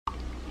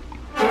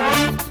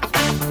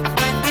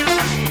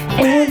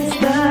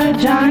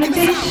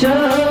Teesh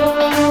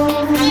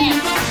Show.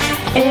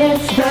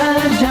 It's the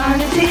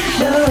John and Teesh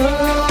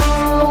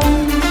Show.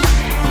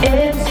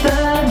 It's the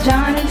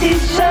John and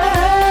Teesh Show.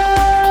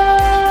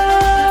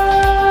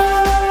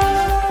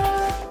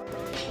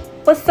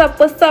 What's up?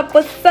 What's up?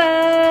 What's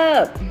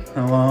up?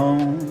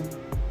 Hello?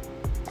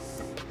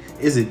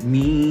 Is it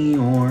me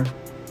or...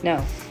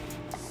 No.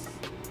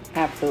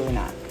 Absolutely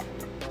not.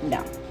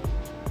 No.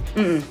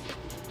 Mm-mm.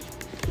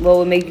 What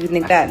would make you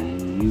think that? See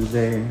you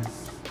there. I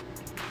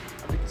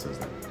think it says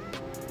that.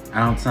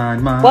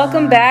 Outside my...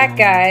 Welcome back,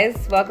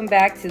 guys. Welcome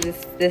back to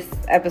this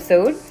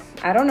episode.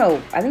 I don't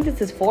know. I think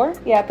this is 4.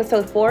 Yeah,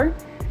 episode 4.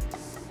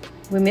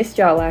 We missed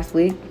y'all last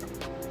week.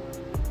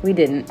 We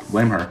didn't.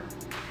 Blame her.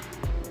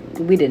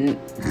 We didn't.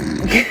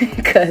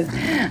 Because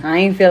I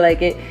ain't feel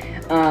like it.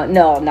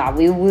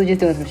 We were just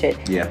doing some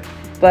shit. Yeah.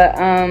 But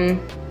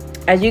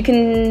as you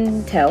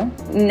can tell,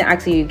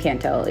 actually you can't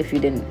tell if you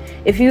didn't.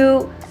 If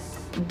you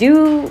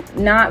do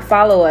not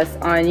follow us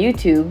on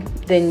YouTube,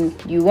 then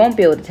you won't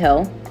be able to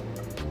tell.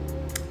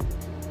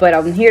 But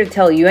I'm here to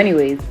tell you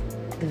anyways,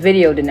 the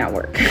video did not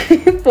work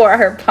for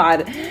our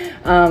pod.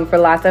 For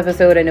last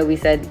episode, I know we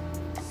said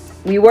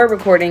we were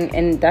recording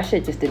and that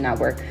shit just did not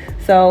work.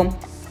 So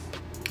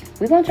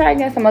we're going to try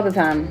again some other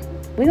time.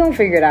 We're going to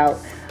figure it out.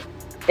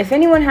 If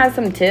anyone has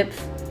some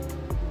tips,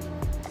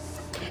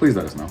 please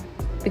let us know.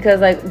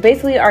 Because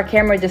basically our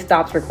camera just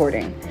stops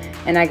recording.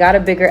 And I got a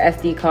bigger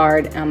SD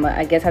card.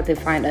 I guess I have to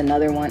find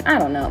another one. I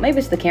don't know. Maybe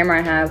it's the camera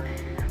I have.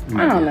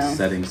 I don't know.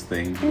 Settings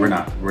thing. We're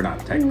not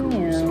tech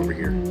gurus over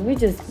here. We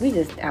just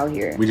out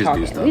here. We just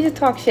talking. do stuff. We just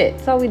talk shit.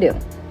 That's all we do.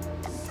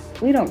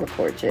 We don't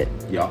record shit.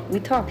 Yeah.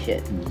 We talk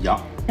shit.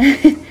 Yeah.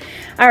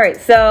 All right.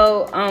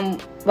 So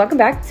welcome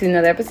back to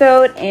another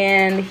episode.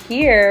 And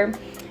here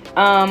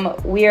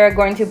we are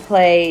going to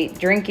play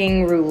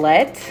Drinking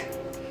Roulette.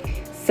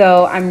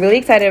 So I'm really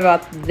excited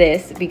about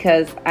this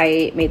because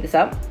I made this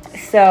up.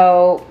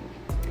 So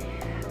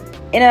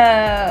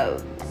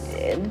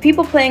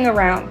people playing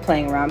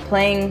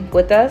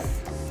with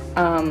us,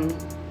 I'm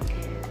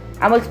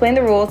gonna explain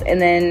the rules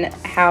and then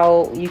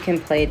how you can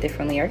play it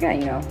differently. Or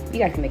again, you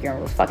guys can make your own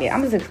rules. Fuck it.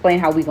 I'm just explain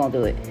how we gonna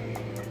do it.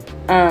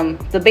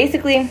 So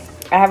basically,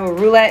 I have a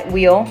roulette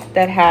wheel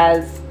that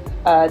has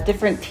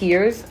different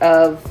tiers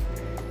of.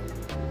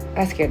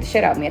 That scared the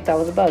shit out of me. I thought it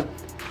was a bug.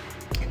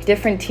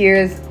 Different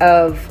tiers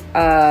of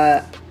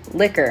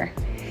liquor.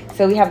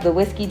 So we have the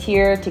whiskey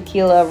tier,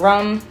 tequila,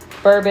 rum,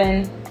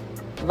 bourbon,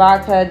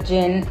 vodka,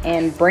 gin,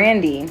 and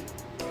brandy.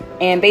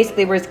 And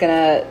basically we're just going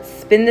to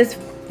spin this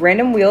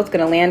random wheel. It's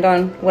going to land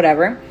on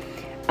whatever.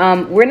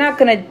 We're not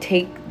going to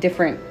take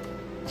different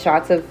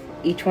shots of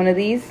each one of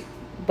these,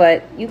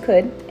 but you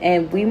could,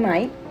 and we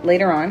might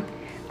later on.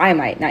 I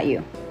might, not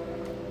you.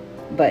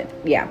 But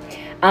yeah.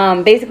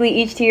 Basically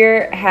each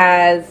tier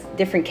has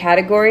different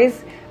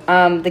categories.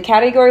 The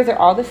categories are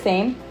all the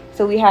same.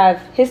 So we have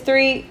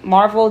history,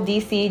 Marvel,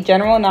 DC,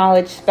 general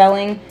knowledge,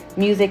 spelling,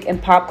 music,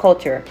 and pop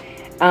culture.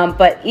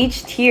 But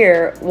each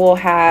tier will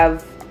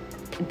have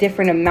a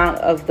different amount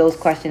of those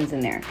questions in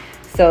there.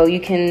 So you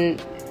can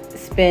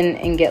spin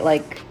and get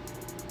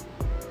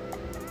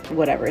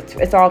whatever.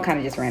 It's all kind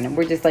of just random.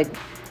 We're just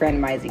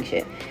randomizing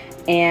shit.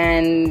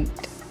 And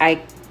I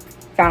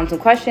found some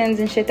questions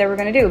and shit that we're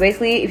going to do.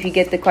 Basically, if you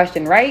get the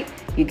question right,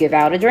 you give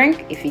out a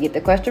drink. If you get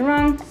the question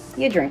wrong,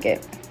 you drink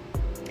it.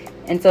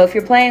 And so if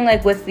you're playing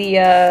with the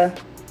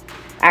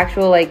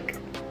actual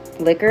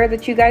liquor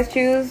that you guys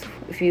choose,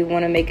 if you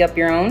want to make up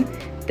your own,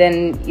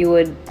 then you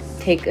would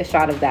take a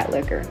shot of that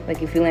liquor.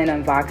 If you land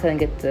on vodka and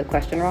get the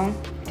question wrong,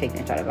 you're taking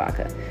a shot of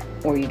vodka.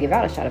 Or you give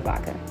out a shot of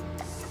vodka.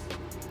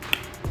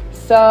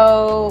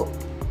 So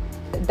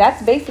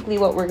that's basically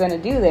what we're going to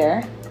do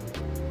there.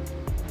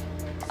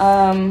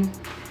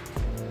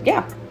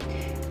 Yeah.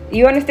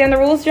 You understand the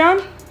rules,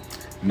 John?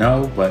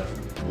 No, but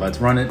let's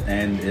run it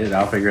and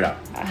I'll figure it out.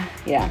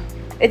 Yeah.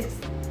 It's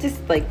just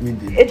like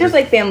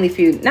Family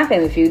Feud. Not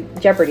Family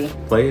Feud, Jeopardy.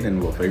 Play it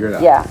and we'll figure it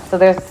out. Yeah, so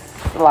there's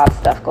a lot of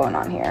stuff going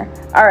on here.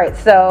 All right,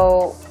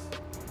 so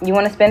you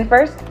want to spin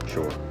first?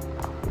 Sure.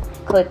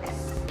 Click.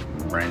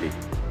 Brandy.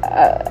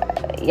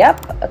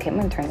 Yep. Okay, I'm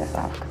going to turn this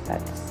off because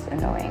that's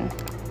annoying.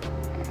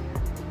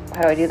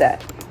 How do I do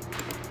that?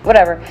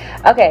 Whatever.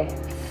 Okay,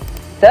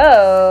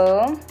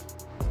 so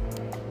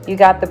you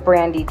got the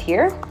brandy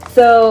tier.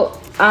 So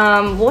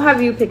we'll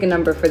have you pick a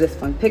number for this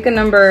one. Pick a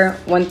number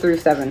 1 through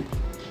 7.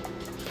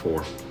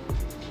 4.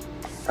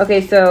 Okay,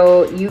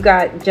 so you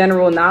got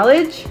general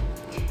knowledge.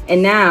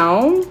 And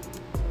now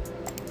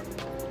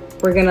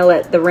we're going to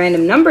let the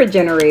random number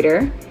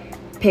generator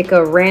pick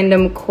a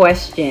random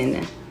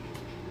question.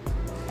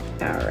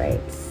 All right,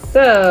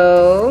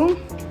 so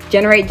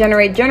generate.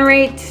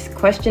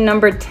 Question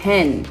number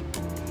 10.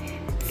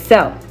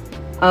 So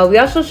we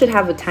also should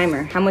have a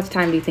timer. How much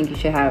time do you think you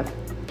should have?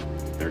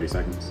 30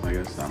 seconds, I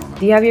guess. I don't know.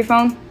 Do you have your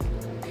phone?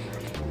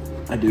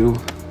 I do.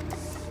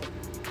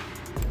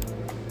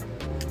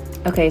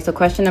 Okay, so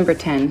question number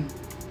 10.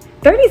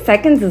 30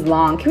 seconds is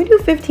long. Can we do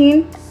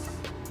 15?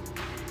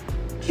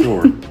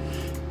 Sure.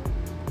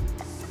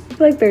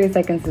 feel like 30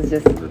 seconds is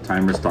just... The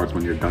timer starts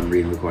when you're done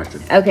reading the question.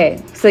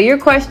 Okay, so your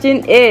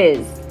question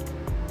is,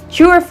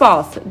 true or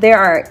false? There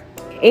are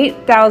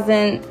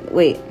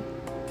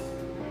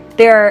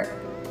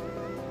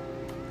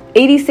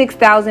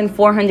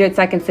 86,400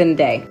 seconds in a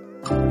day.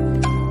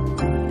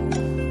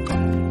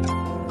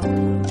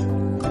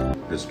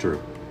 It's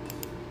true.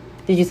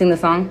 Did you sing the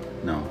song?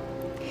 No.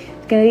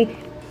 It's gonna be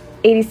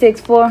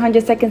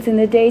 86,400 seconds in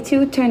a day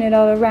to turn it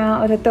all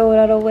around or to throw it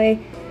all away.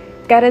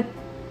 Gotta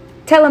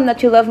tell him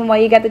that you love him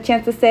while you got the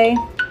chance to say,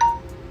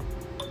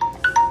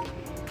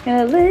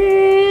 gonna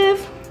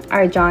live. All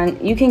right,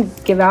 John, you can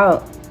give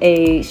out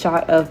a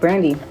shot of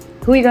brandy.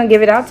 Who are you gonna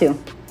give it out to?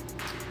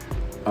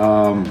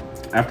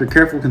 After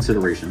careful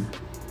consideration,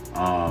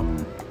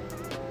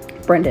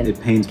 Brendan.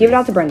 It pains Give me. it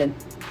out to Brendan.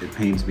 It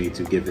pains me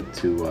to give it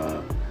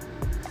to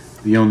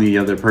the only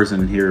other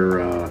person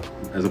here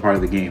as a part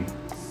of the game.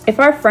 If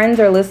our friends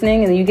are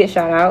listening and you get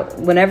shot out,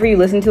 whenever you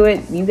listen to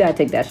it, you gotta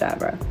take that shot,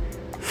 bro.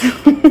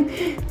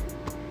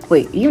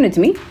 Wait, you giving it to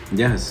me?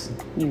 Yes.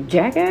 You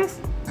jackass?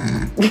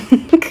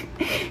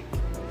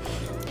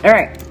 All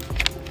right.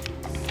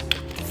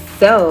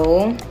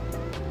 So,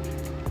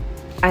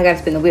 I gotta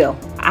spin the wheel.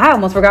 I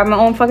almost forgot my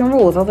own fucking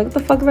rules. I was like, what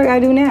the fuck do I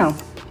gotta do now?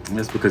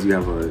 That's because you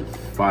have a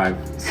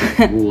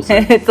 5-second rule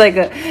set. It's like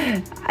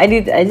I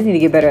just need to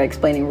get better at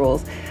explaining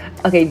rules.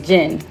 Okay,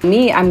 Jin.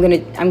 Me, I'm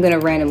gonna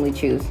randomly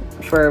choose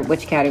for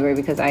which category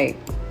because I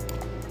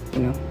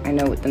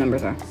know what the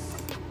numbers are.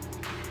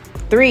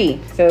 3.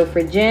 So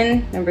for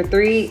Jin, number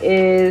 3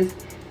 is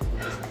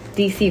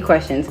DC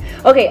questions.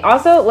 Okay,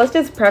 also, let's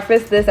just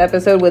preface this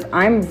episode with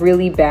I'm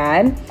really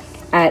bad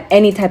at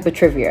any type of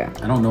trivia.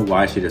 I don't know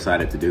why she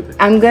decided to do this.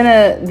 I'm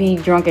gonna be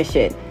drunk as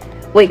shit.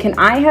 Wait, can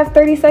I have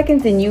 30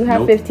 seconds and you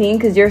have 15?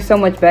 Because you're so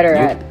much better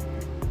at...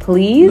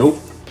 Please? Nope.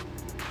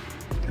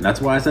 And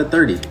that's why I said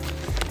 30.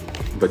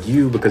 But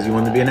you, because you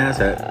wanted to be an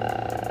asshat,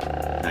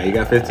 now you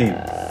got 15.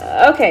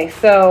 Okay,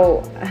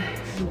 so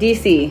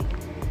DC.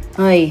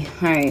 All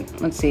right,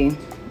 let's see.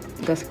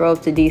 Let's scroll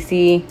up to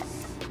DC.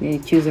 You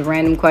choose a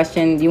random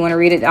question. Do you want to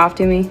read it off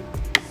to me?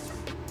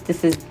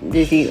 This is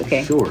DC.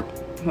 Okay. Sure.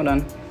 Hold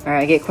on. All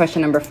right, I get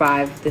question number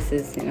 5. This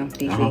is,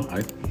 DC.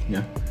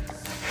 Yeah.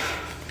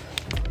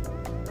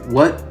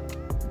 What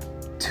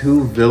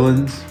 2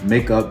 villains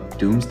make up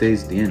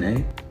Doomsday's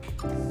DNA?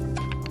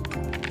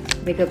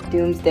 Make up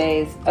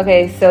Doomsday's.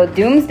 Okay, so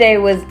Doomsday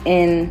was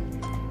in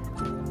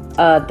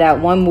that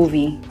one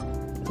movie,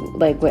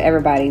 like with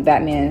everybody,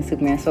 Batman and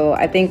Superman. So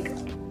I think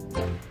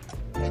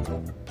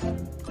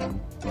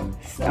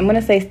I'm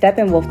gonna say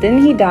Steppenwolf.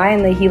 Didn't he die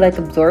and he like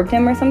absorbed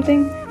him or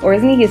something? Or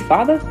isn't he his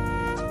father?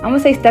 I'm gonna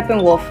say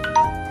Steppenwolf.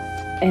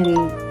 And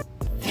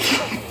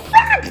I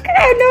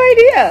have no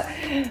idea.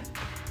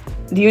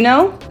 Do you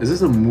know? Is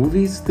this a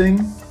movies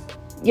thing?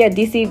 Yeah,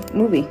 DC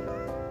movie.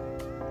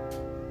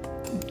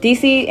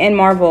 DC and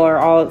Marvel are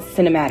all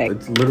cinematic.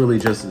 It's literally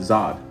just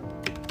Zod.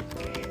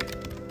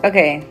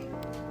 Okay.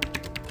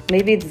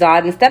 Maybe it's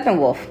Zod and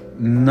Steppenwolf.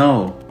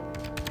 No,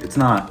 it's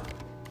not.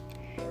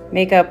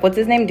 Make up, what's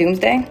his name?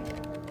 Doomsday?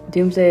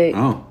 Doomsday.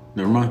 Oh,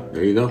 never mind.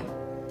 There you go.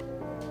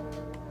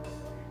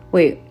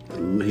 Wait.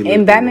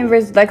 In Batman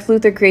vs. Lex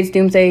Luthor creates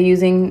Doomsday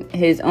using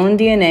his own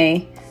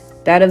DNA,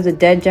 that of the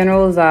dead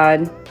General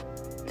Zod.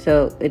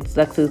 So it's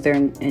Lex Luthor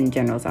and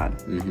General Zod.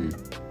 Mm-hmm.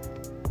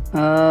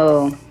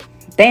 Oh.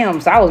 Damn,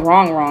 so I was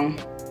wrong.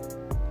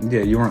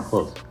 Yeah, you weren't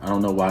close. I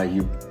don't know why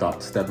you thought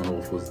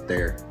Steppenwolf was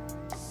there.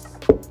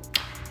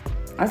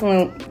 That's the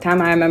only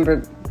time I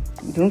remember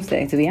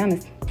Doomsday, to be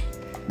honest.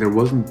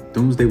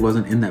 Doomsday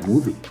wasn't in that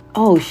movie.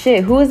 Oh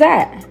shit, who was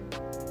that?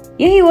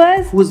 Yeah, he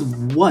was. Who was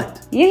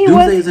what? Yeah, he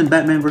Doomsday was. is in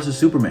Batman vs.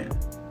 Superman.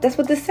 That's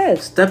what this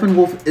says.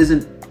 Steppenwolf is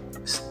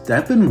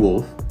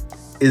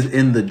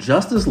in the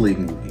Justice League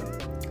movie.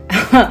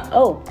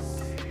 Oh,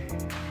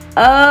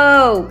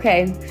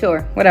 okay,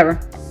 sure, whatever.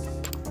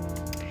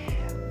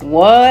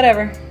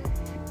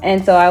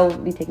 And so I will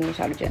be taking a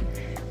shot of gin.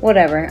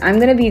 Whatever. I'm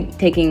gonna be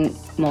taking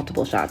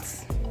multiple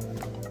shots.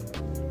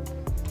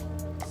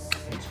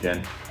 It's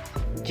Jen.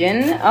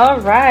 Gin.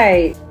 All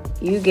right.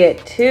 You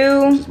get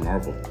 2. This is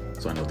Marvel,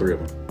 so I know 3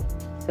 of them.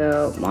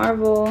 So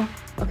Marvel.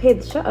 Okay,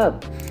 shut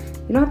up.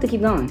 You don't have to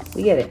keep going.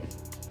 We get it.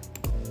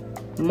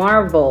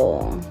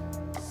 Marvel.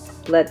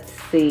 Let's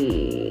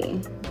see.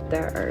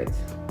 There are 5.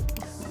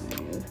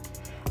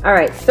 All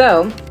right.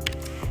 So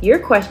your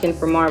question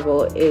for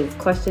Marvel is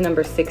question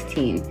number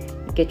 16.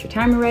 Get your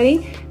timer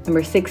ready.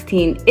 Number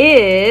 16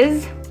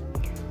 is...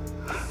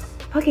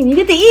 Fucking, you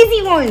get the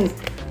easy ones.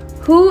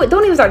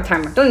 Don't even start the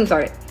timer. Don't even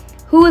start it.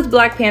 Who is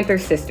Black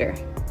Panther's sister?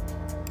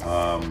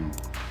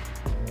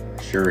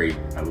 Shuri,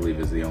 I believe,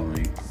 is the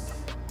only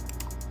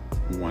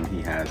one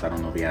he has. I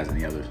don't know if he has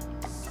any others.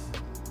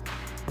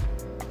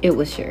 It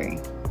was Shuri.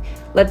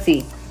 Let's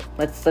see.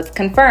 Let's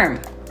confirm.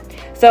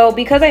 So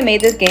because I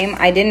made this game,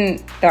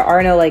 there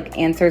are no like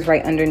answers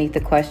right underneath the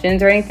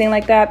questions or anything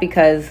like that,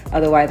 because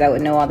otherwise I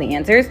would know all the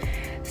answers.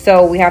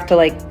 So we have to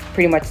like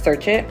pretty much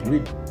search it.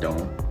 We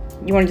don't.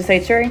 You want to just say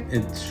it's Shuri?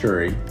 It's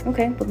Shuri.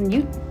 Okay, well then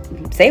you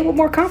say it with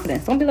more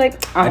confidence. Don't be like,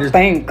 I I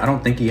think.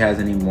 don't think he has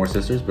any more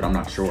sisters, but I'm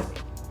not sure.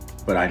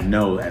 But I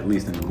know, at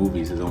least in the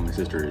movies, his only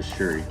sister is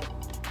Shuri.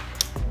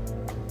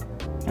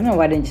 I don't know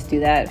why I didn't just do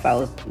that if I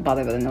was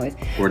bothered by the noise.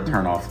 Or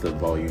turn off the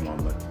volume on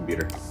the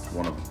computer.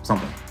 One of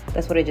something.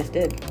 That's what I just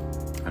did.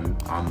 I'm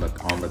on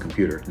the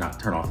computer, not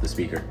turn off the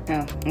speaker.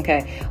 Oh,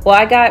 okay. Well,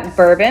 I got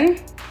bourbon,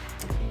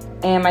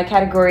 and my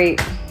category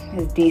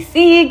is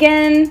DC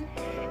again,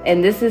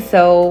 and this is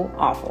so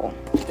awful.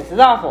 This is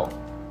awful.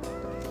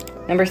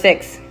 Number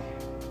 6.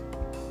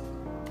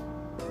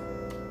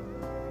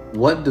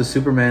 What does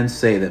Superman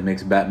say that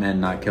makes Batman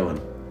not kill him?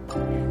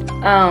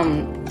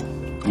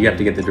 You have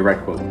to get the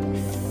direct quote.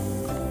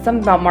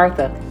 Something about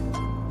Martha.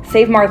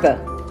 Save Martha.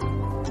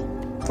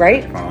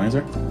 Right? Final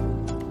answer?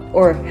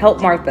 Or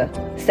help Martha.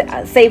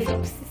 Save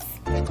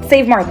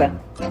Martha.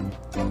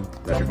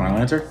 That's your final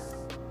answer?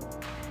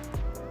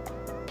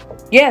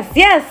 Yes,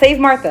 save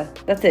Martha.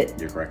 That's it.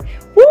 You're correct.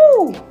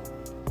 Woo!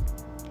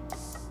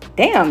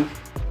 Damn.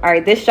 All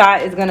right, this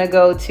shot is gonna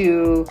go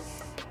to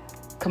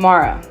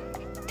Kamara.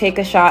 Take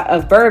a shot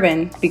of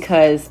bourbon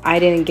because I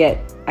didn't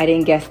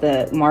guess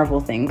the Marvel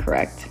thing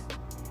correct.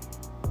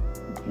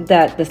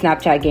 The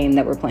Snapchat game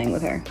that we're playing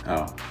with her.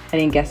 Oh. I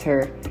didn't guess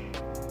her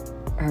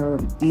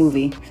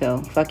movie, so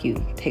fuck you.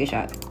 Take a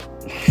shot.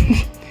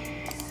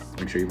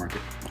 Make sure you mark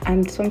it.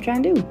 That's what I'm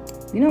trying to do.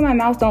 You know my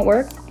mouse don't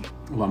work.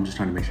 Well, I'm just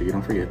trying to make sure you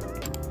don't forget.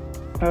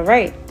 All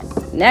right.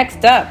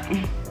 Next up.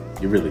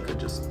 You really could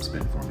just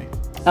spin for me.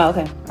 Oh,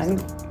 okay. I'm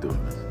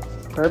Doing this.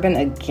 bourbon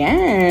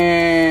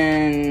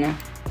again.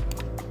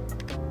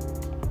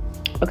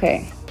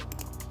 Okay.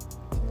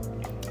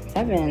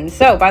 7.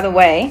 So, by the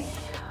way,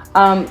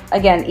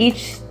 again,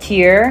 each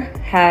tier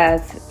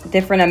has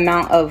different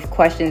amount of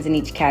questions in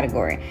each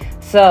category.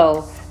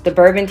 So, the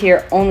bourbon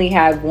tier only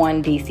had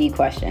one DC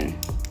question.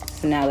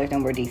 So now there's no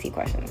more DC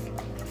questions.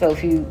 So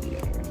if you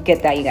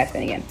get that, you gotta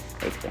spin again,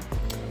 basically.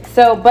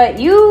 So, but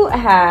you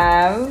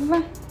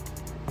have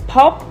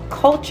pop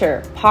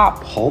culture.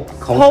 Pop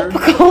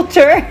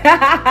culture?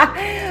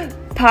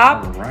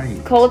 Pop Right.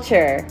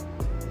 culture.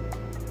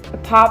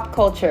 Pop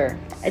culture.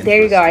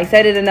 There you go. I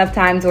said it enough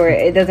times where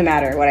it doesn't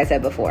matter what I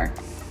said before.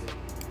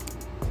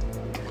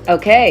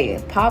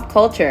 Okay, pop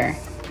culture.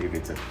 Maybe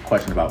it's a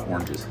question about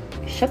oranges.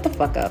 Shut the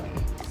fuck up.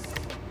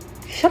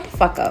 Shut the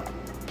fuck up.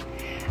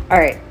 All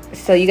right,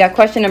 so you got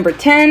question number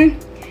 10.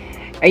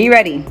 Are you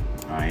ready?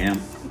 I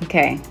am.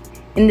 Okay.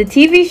 In the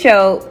TV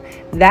show,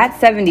 That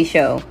 70s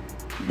Show,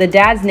 the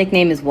dad's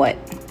nickname is what?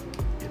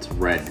 It's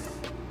red.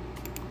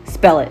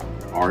 Spell it.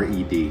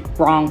 R-E-D.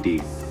 Wrong.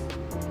 D.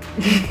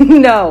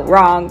 No,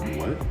 wrong.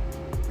 What?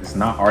 It's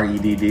not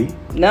R-E-D-D?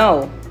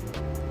 No,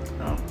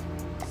 No.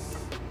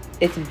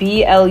 it's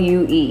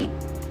B-L-U-E.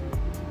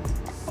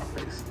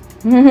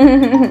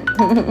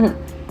 Fuckface.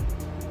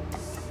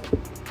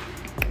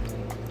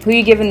 Who are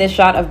you giving this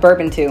shot of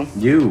bourbon to?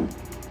 You.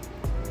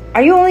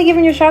 Are you only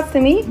giving your shots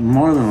to me?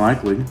 More than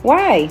likely.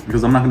 Why?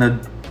 Because I'm not going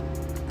to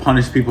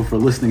punish people for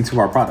listening to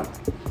our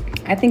product.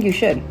 I think you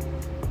should.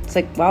 It's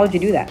like, why would you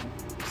do that?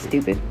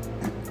 Stupid.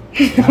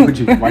 Why would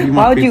you? Why do you want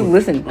Why would people, you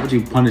listen? Why would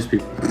you punish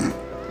people?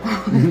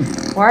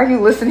 Why are you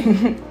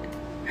listening?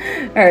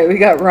 All right, we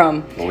got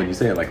rum. Well, when you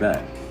say it like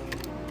that.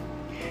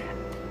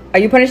 Are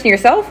you punishing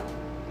yourself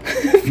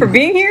for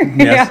being here?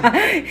 Yes.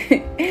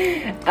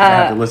 Yeah. I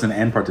have to listen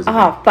and participate.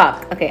 Oh,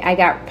 fuck. Okay, I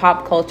got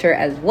pop culture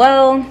as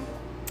well.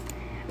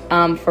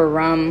 For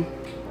rum.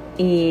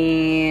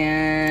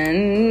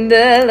 And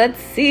let's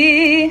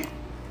see.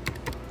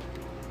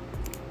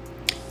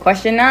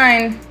 Question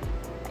 9.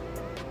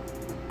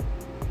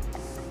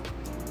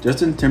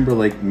 Justin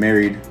Timberlake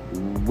married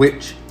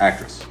which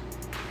actress?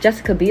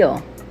 Jessica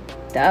Biel.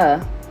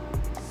 Duh.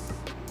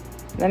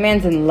 That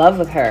man's in love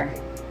with her.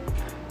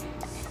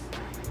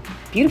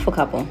 Beautiful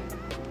couple.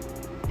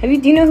 Do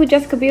you know who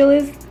Jessica Biel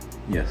is?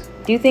 Yes.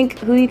 Who do you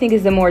think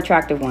is the more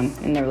attractive one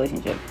in their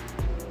relationship?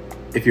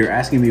 If you're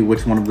asking me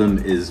which one of them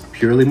is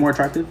purely more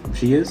attractive,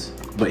 she is.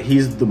 But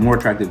he's a more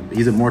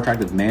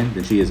attractive man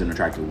than she is an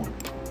attractive woman.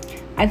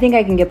 I think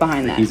I can get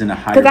behind that. He's in a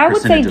higher because I would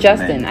say percentage of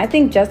Justin. men. I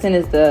think Justin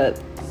is the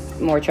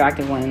more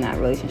attractive one in that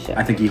relationship.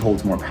 I think he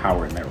holds more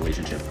power in that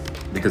relationship.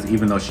 Because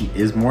even though she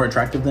is more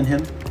attractive than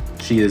him,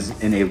 she is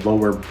in a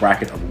lower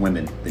bracket of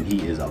women than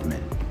he is of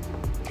men.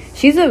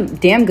 She's a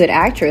damn good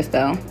actress,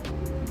 though.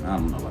 I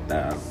don't know about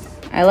that.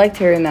 I liked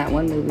her in that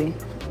one movie.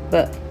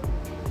 But,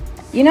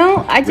 you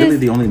know, Really,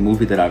 the only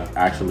movie that I've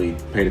actually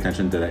paid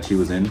attention to that she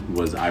was in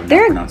was I've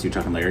Not Pronounced You,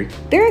 Chuck and Larry.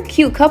 They're a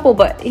cute couple,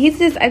 but he's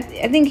just, I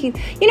think he,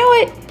 you know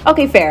what?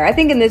 Okay, fair. I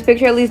think in this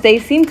picture, at least, they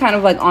seem kind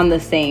of like on the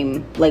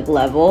same, like,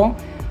 level.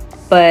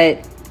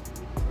 But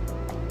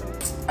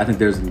I think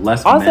there's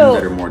less men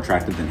that are more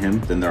attractive than him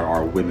than there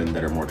are women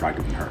that are more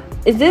attractive than her.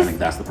 I think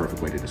that's the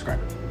perfect way to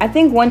describe it. I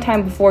think one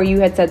time before you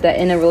had said that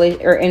in a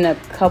or in a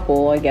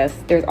couple, I guess,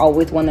 there's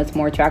always one that's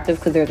more attractive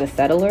because there's a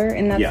settler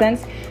in that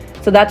sense.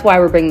 So that's why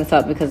we're bringing this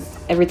up, because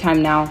every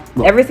time now,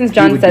 ever since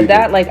John said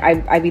that, like,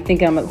 I'd be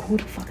thinking, I'm like, who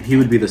the fuck is he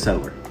would be the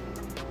settler.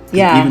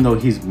 Yeah. Even though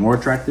he's more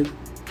attractive,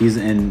 he's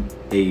in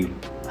a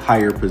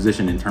higher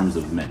position in terms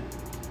of men.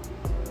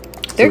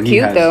 They're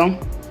cute though.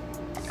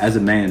 As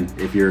a man,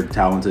 if you're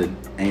talented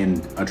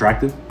and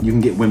attractive, you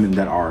can get women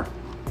that are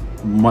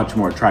much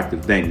more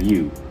attractive than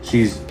you.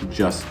 She's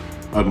just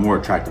more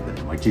attractive than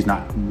him. Like, she's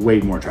not way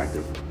more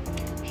attractive.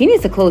 He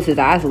needs to close his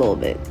eyes a little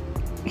bit.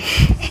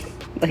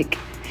 Like,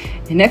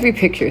 in every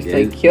picture, it's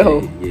like,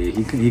 yo. Yeah,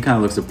 he kind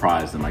of looks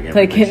surprised in like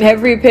every picture. In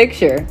every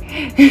picture.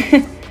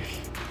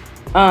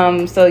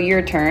 So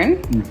your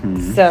turn.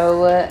 Mm-hmm.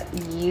 So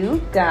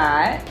you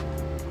got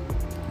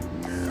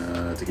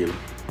tequila.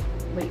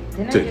 Wait,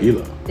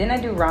 didn't I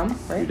do rum?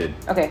 Right? You did.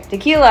 Okay,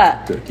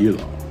 tequila.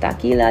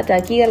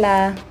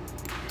 Tequila.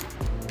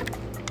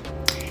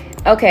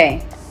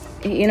 Okay,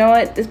 you know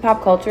what? This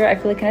pop culture, I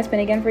feel like, can I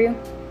spin again for you?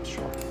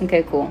 Sure.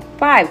 Okay, cool.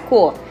 5,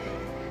 cool.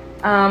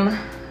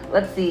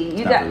 Let's see.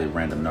 It's not really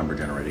random number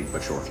generating,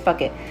 but sure.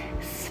 Fuck it.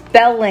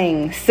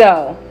 Spelling.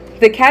 So,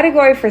 the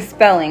category for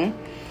spelling,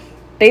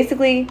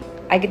 basically,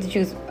 I get to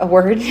choose a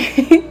word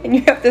and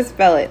you have to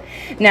spell it.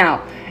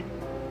 Now,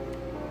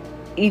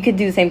 you could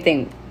do the same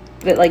thing,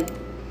 but like,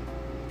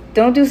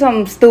 don't do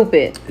something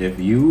stupid. If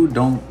you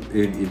don't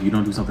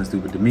do something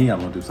stupid to me, I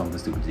won't do something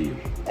stupid to you.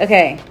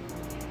 Okay.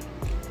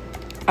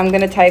 I'm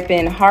gonna type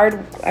in hard.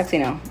 Actually,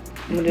 no.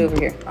 I'm gonna do it over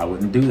here. I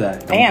wouldn't do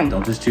that.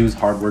 Don't just choose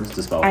hard words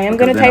to spell. I am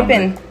gonna type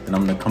in. Then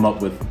I'm gonna come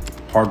up with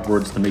hard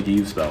words to make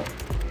you spell.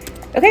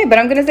 Okay, but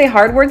I'm gonna say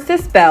hard words to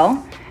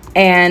spell,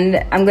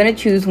 and I'm gonna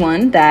choose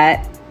one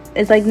that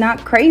is like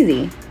not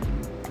crazy.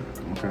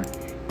 Okay.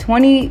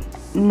 20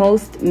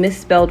 most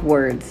misspelled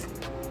words.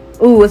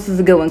 Ooh, this is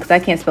a good one because I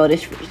can't spell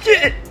this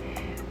shit.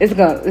 It's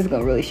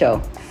gonna really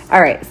show.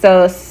 All right,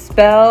 so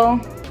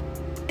spell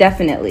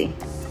definitely.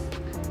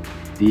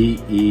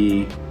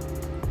 DEFINITELY.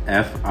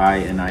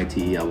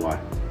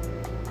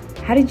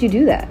 How did you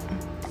do that?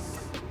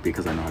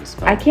 Because I know how to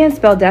spell. I can't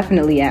spell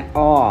definitely at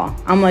all.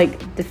 I'm like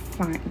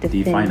define.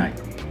 Definite.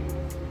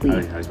 How do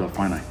you spell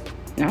finite?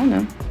 I don't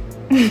know.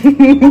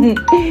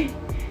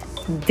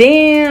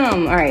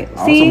 Damn. All right.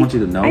 I See, also want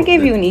you to know I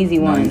gave you an easy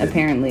one.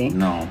 Apparently.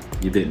 No,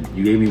 you didn't.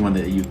 You gave me one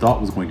that you thought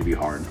was going to be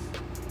hard,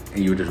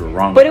 and you were just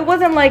wrong. But it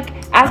wasn't like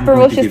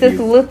asparagus. You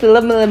know what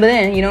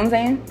I'm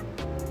saying?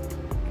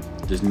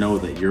 Just know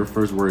that your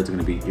first word is going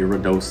to be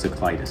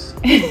iridocyclitis.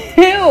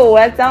 Ew,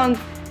 that sounds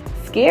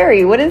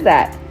scary. What is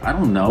that? I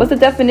don't know. What's the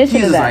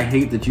definition of that? I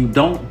hate that you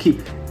don't keep...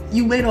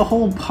 You made a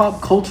whole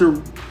pop culture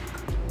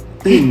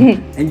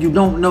thing, and you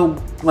don't know,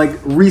 like,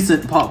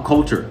 recent pop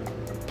culture.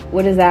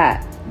 What is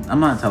that? I'm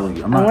not telling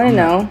you. I want to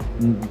know.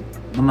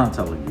 I'm not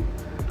telling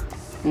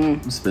you.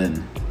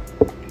 Spin.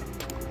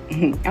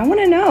 I want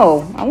to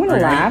know. I want to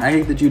laugh. I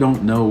hate that you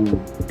don't know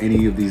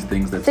any of these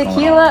things that's Tequila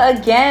going on.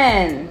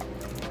 again.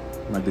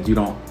 Like that you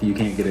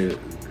can't get a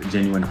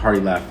genuine hearty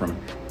laugh from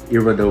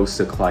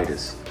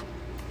iridocyclitis.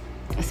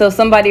 So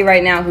somebody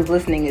right now who's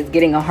listening is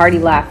getting a hearty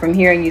laugh from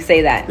hearing you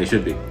say that. They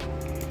should be.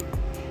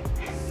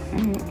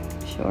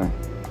 Sure.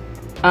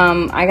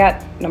 I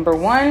got number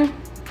 1.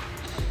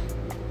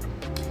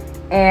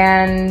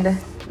 And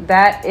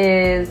that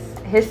is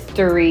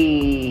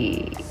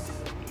history.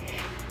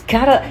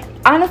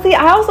 Honestly,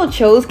 I also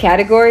chose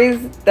categories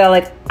that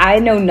like I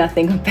know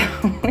nothing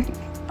about.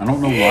 I don't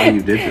know why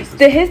you did this.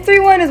 The history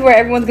one is where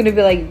everyone's going to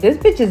be like, this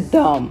bitch is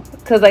dumb.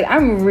 Because, like,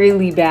 I'm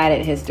really bad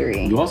at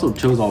history. You also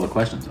chose all the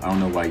questions. I don't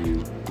know why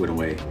you went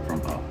away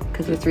from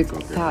because history's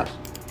at the top.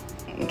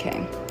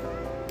 Okay.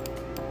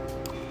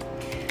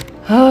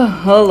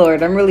 Oh,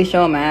 Lord. I'm really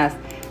showing my ass.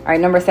 All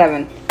right, number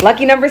 7.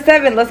 Lucky number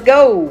 7. Let's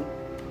go.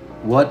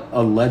 What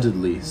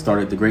allegedly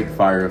started the Great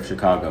Fire of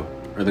Chicago,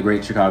 or the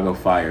Great Chicago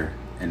Fire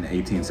in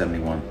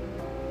 1871?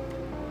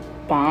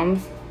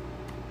 Bombs.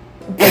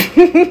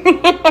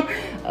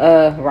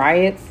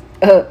 Riots.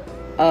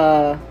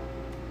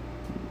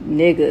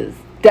 Niggas.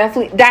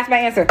 Definitely. That's my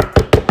answer.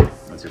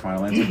 That's your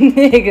final answer?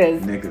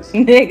 Niggas.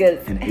 In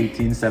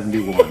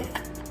 1871.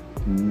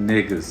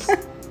 Niggas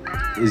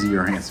is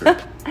your answer.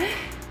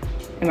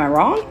 Am I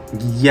wrong?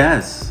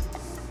 Yes.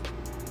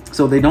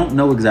 So they don't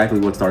know exactly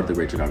what started the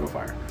Great Chicago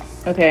Fire.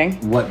 Okay.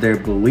 What they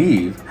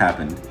believe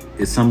happened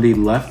is somebody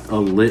left a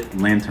lit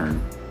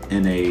lantern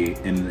in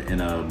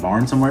a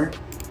barn somewhere,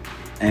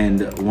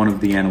 and one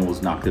of the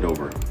animals knocked it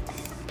over,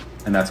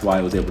 and that's why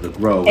it was able to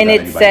grow. And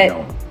it set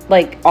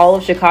like all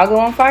of Chicago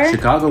on fire.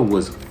 Chicago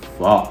was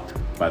fucked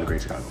by the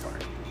Great Chicago Fire.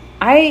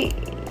 I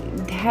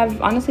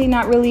have honestly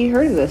not really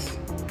heard of this.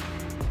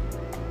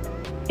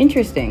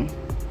 Interesting.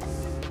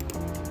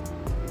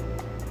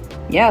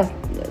 Yeah,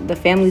 the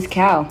family's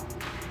cow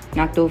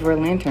knocked over a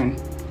lantern.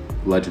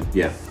 Legend,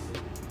 yeah.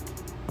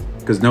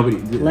 Because nobody...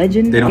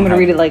 Legend? I'm gonna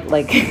read it like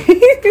like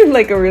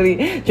a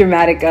really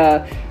dramatic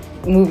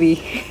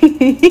movie.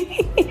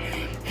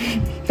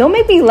 Don't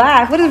make me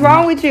laugh. What is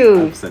wrong with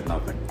you? I've said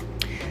nothing.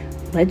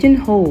 Legend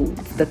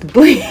holds that the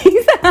blaze...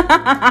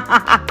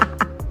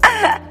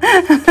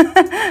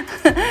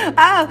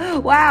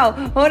 Oh, wow.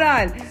 Hold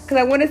on. Because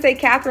I want to say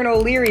Catherine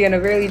O'Leary in a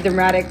very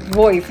dramatic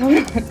voice.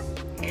 Hold on.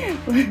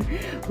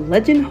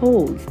 Legend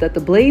holds that the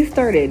blaze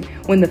started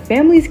when the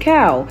family's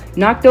cow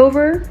knocked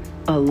over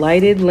a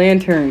lighted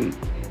lantern.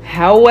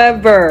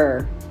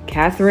 However,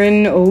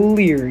 Catherine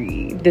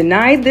O'Leary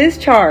denied this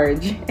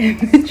charge, and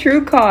the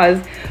true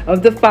cause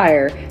of the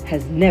fire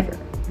has never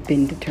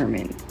been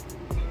determined.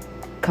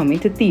 Coming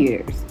to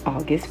theaters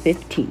August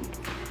 15th.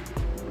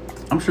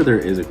 I'm sure there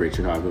is a Great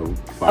Chicago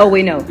Fire. Oh,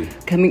 wait, no. movie.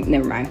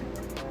 Never mind.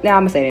 Now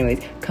I'm going to say it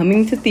anyways.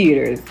 Coming to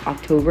theaters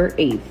October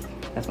 8th.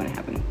 That's when it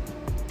happened.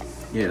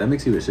 Yeah, that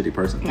makes you a shitty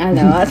person. I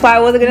know. That's why I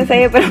wasn't going to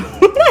say it, but I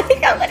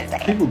think I'm going to say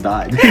it. People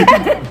died.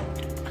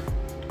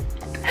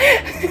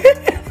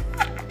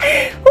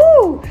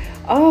 Ooh.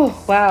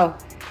 Oh, wow.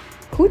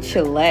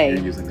 Chile. They're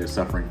using their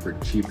suffering for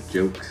cheap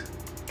jokes.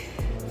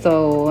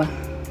 So, all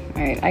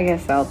right. I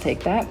guess I'll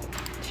take that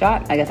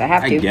shot. I guess I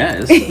have to. I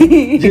guess.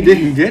 You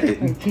didn't get it.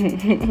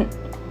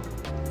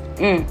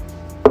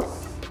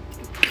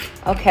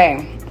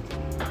 Okay.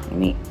 Let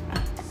me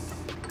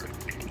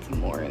get some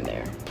more in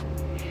there.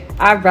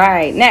 All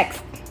right.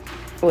 Next.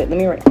 Wait, let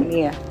me write.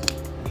 Yeah.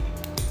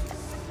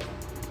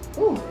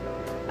 Ooh.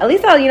 At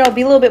least I'll,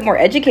 be a little bit more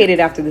educated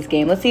after this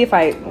game. Let's see if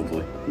I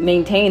Hopefully.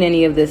 maintain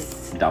any of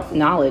this Doubtful.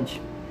 knowledge.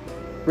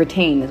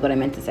 Retain is what I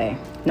meant to say,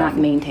 not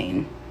Doubtful.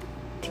 maintain.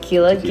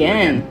 Tequila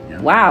again.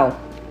 Yeah. Wow.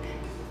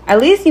 At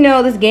least,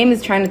 this game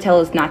is trying to tell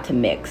us not to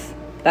mix.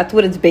 That's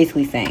what it's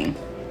basically saying.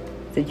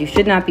 That you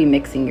should not be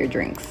mixing your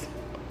drinks.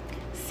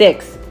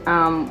 6.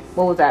 What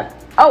was that?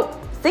 Oh,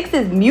 6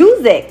 is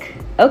music.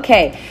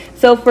 Okay.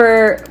 So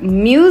for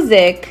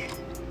music,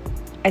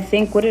 I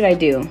think, what did I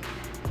do?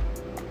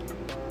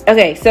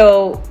 Okay,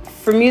 so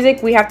for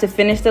music, we have to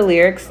finish the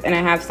lyrics, and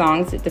I have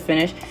songs to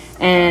finish.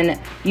 And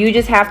you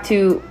just have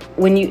to,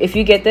 if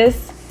you get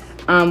this,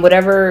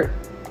 whatever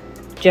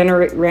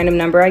random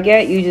number I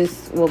get, you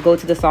just will go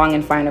to the song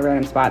and find a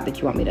random spot that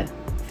you want me to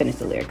finish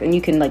the lyric. And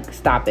you can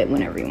stop it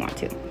whenever you want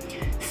to.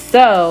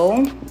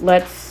 So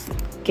let's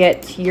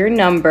get your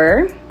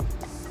number.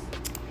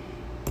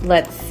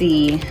 Let's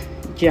see,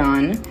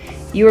 John.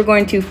 You are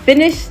going to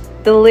finish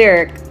the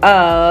lyric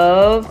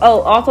of...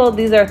 Oh, also,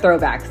 these are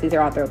throwbacks. These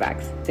are all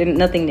throwbacks. They're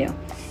nothing new.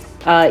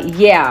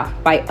 Yeah,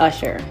 by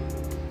Usher.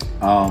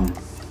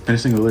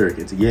 Finishing the lyric,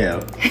 it's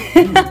yeah.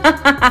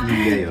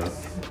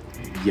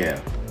 Yeah.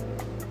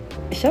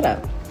 Shut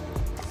up.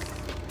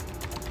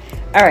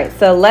 All right,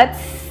 so let's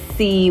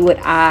see what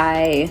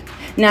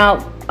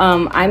Now,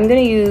 I'm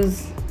going to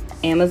use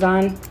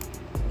Amazon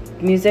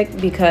Music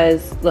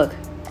because, look,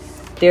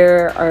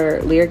 there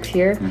are lyrics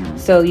here. Mm-hmm.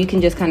 So you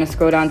can just kind of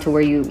scroll down to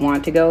where you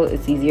want to go.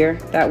 It's easier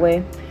that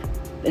way.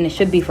 And it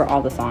should be for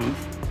all the songs.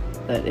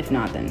 But if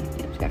not, then you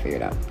just got to figure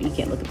it out. You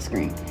can't look at the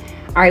screen.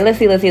 All right, let's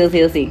see.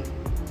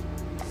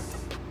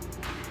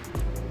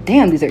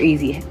 Damn, these are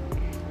easy.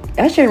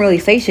 I shouldn't really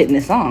say shit in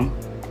this song.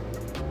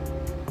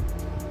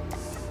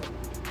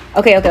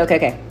 Okay.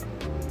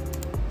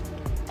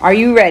 Are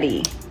you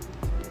ready?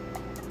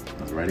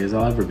 As ready as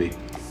I'll ever be.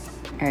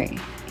 All right,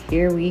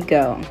 here we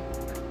go.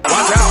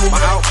 Watch out,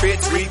 my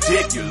outfit's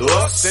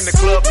ridiculous. In the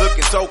club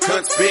looking so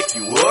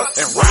conspicuous.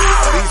 And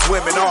wow, these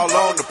women all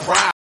on the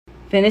prowl.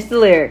 Finish the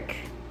lyric.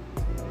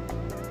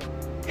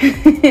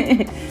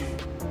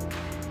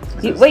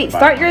 Wait,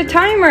 start your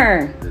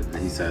timer.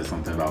 He says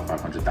something about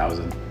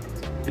 500,000.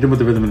 Hit them with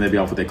the rhythm and they be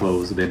off with their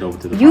clothes. Bend over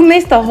to the You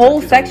missed the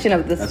whole section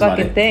of this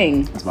fucking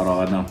thing. That's about all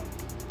I know.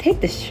 Take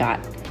this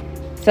shot.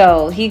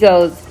 So he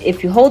goes,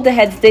 if you hold the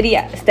head steady,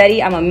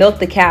 I'ma milk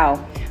the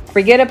cow.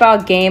 Forget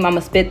about game,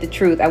 I'ma spit the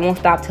truth. I won't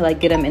stop till I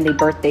get them in their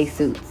birthday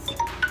suits.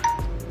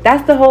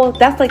 That's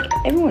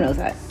everyone knows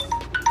that.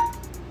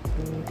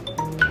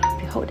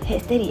 If you hold the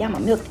head steady, I'ma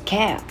milk the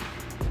cow.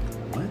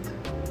 What?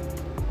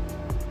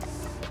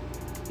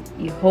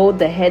 You hold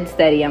the head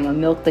steady, I'ma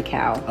milk the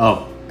cow.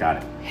 Oh, got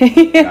it.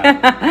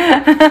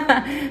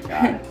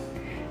 Got it.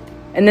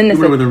 And then this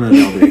with the rhythm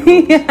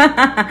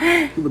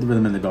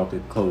in the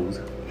clothes.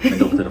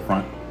 Bend over to the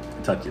front,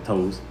 touch your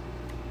toes.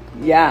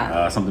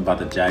 Yeah. Something about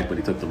the jack, but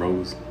he took the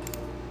rose.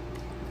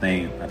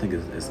 I think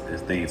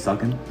if they ain't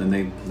sucking,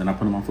 then I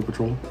put them on foot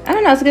patrol. I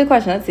don't know. It's a good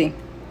question. Let's see.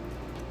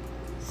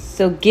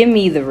 So give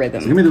me the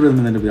rhythm. So give me the rhythm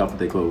and then they'll be off with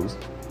their clothes.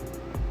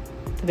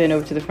 Bend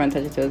over to the front,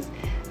 touch your toes.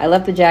 I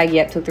left the jag,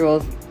 yep, took the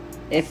rolls.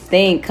 If they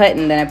ain't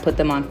cutting, then I put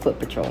them on foot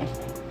patrol.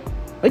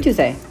 What'd you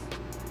say?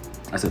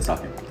 I said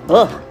sucking.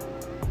 Ugh.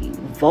 You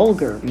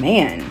vulgar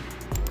man.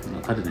 No,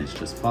 cutting is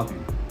just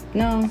fucking.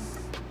 No.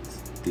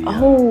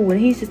 And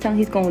he's just telling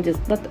he's going to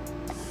just let the...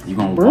 You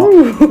gonna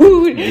rude.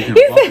 Walk. He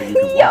said,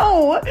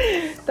 yo,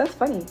 that's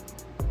funny.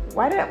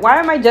 Why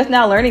am I just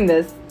now learning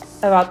this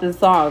about this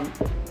song?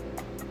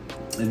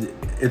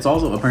 It's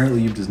also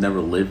apparently you've just never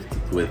lived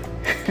with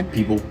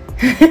people.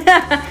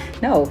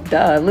 No,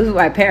 duh. Live with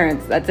my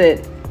parents. That's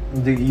it.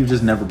 You've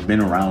just never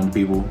been around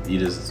people. You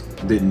just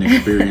didn't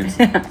experience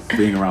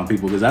being around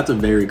people because that's a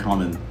very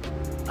common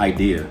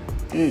idea.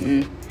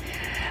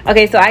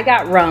 Okay, so I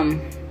got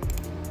rum.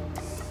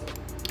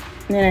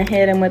 And then I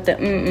hit him with the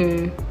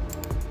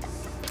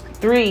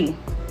 3.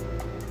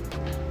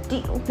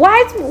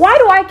 Why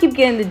do I keep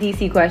getting the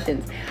DC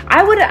questions?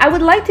 I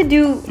would like to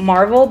do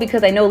Marvel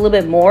because I know a little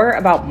bit more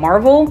about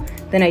Marvel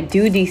than I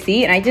do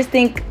DC, and I just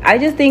think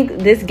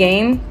this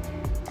game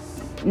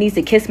needs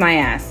to kiss my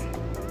ass.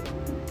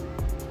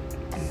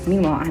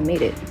 Meanwhile, I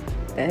made it.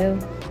 The hell?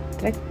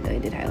 I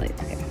did highlight.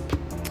 Okay.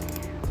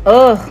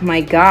 Oh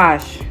my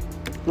gosh.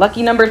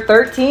 Lucky number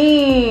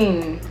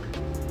 13.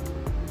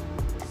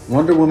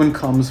 Wonder Woman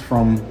comes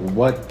from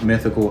what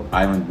mythical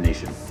island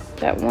nation?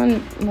 That one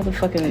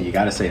motherfucking You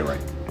gotta say it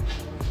right.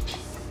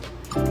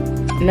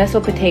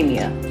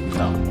 Mesopotamia.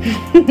 No.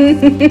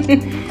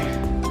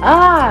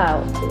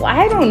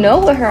 I don't know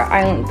what her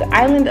island. The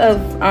island of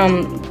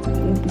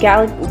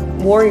Gallic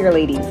warrior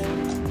ladies.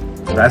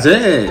 That's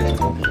it.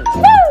 Woo!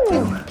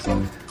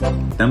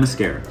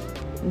 Themyscira.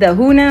 The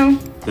who now?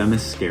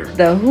 Themyscira.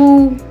 The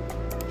who?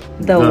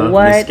 The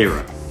what?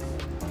 Mascara.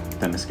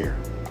 Themyscira.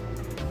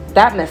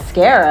 That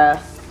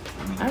mascara.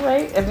 All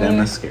right. I mean,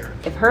 Themyscira.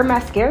 if her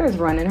mascara is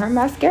running, her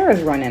mascara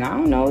is running. I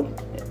don't know.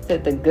 Is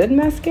it the good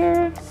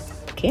mascara?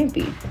 Can't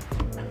be.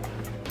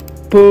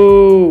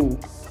 Boo.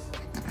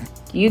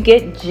 You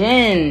get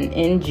gin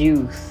and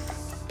juice.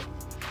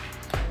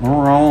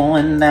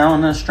 Rolling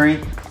down the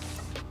street.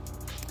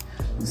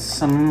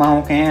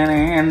 Smoking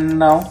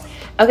and all.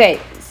 Okay,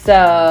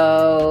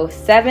 so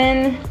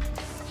 7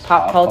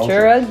 pop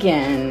culture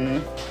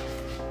again.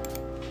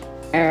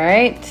 All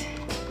right.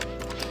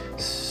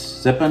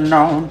 Sipping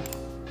on.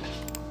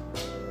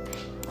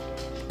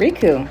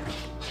 Riku,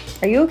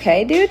 are you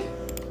okay, dude?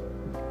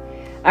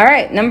 All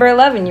right, number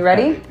 11. You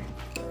ready?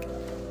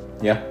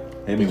 Yeah.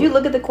 Hit me Did you with-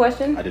 look at the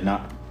question? I did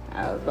not.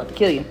 I was about to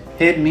kill you.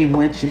 Hit me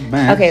with your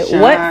back Okay,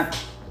 shot.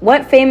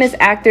 what famous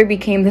actor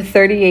became the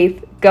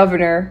 38th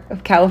governor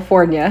of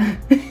California?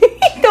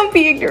 Don't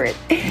be ignorant.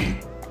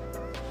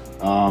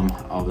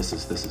 Oh, this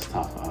is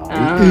tough.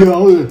 I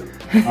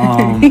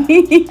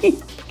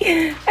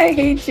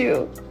hate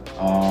you.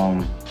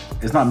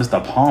 It's not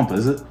Mr. Pomp,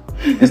 is it?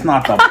 It's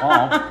not the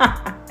Pomp.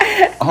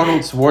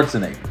 Arnold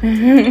Schwarzenegger.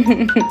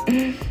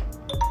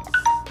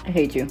 I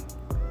hate you.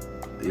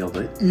 Yeah.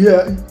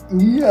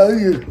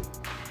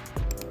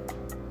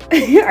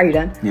 Are you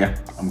done? Yeah,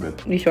 I'm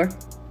good. You sure?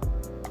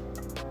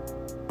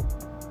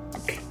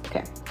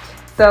 Okay.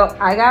 So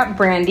I got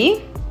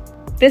Brandy.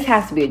 This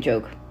has to be a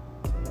joke.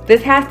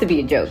 This has to be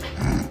a joke.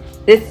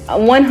 This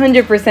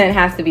 100%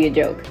 has to be a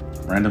joke.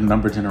 Random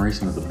number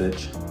generation is a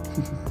bitch.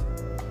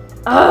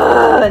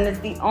 Ugh, and it's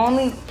the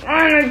only. Oh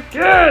my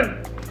god!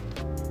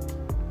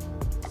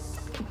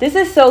 This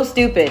is so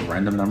stupid.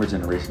 Random number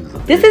generation is a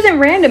bitch. This isn't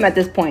random at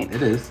this point.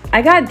 It is.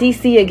 I got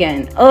DC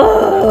again.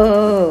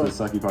 Oh, The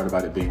sucky part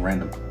about it being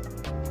random.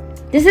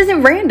 this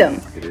isn't random.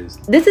 It is.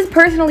 This is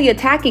personally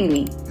attacking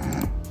me.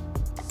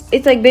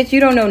 It's like, bitch, you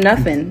don't know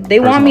nothing. They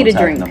want me to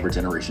Personal attack drink. Number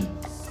generation.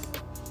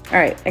 All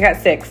right, I got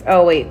 6.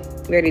 Oh wait,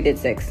 we already did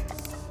 6.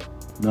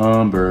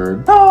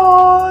 Number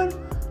 9.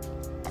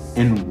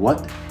 In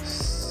what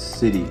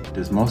city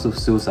does most of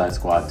Suicide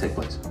Squad take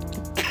place?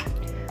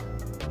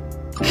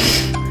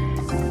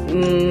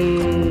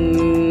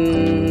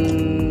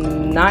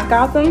 Not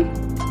Gotham.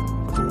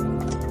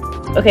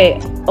 Okay,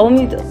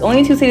 only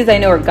 2 cities I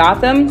know are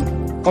Gotham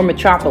or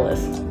Metropolis.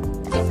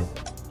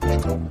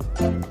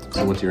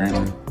 So what's your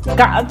answer?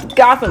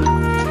 Gotham.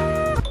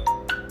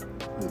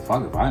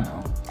 Fuck if I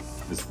know.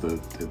 It's the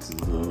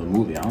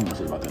movie. I don't know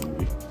shit about that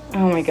movie.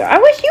 Oh my god, I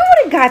wish you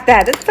would have got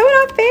that. That's so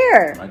not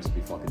fair. It might just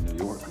be fucking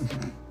New York.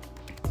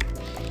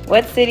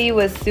 What city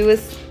was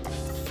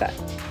suicide?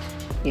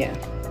 Yeah,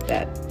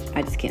 that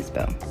I just can't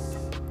spell.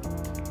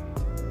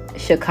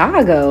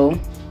 Chicago.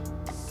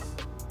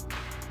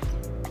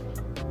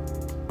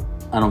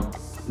 I don't.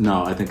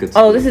 No, I think it's.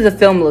 Oh, this is a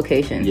film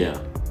location. Yeah.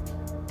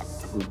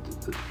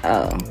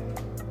 Oh,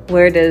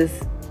 where does?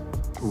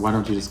 Why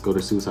don't you just go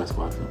to Suicide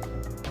Squad film?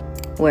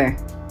 Where?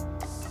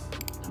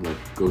 Like,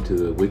 go to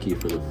the wiki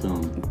for the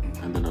film,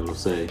 and then it'll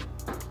say.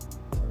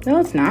 No,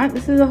 it's not.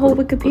 This is a whole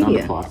Put on the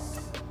Wikipedia. plot.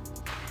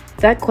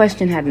 That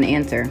question had an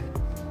answer.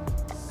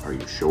 Are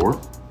you sure?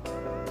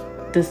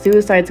 The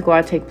Suicide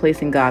Squad take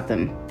place in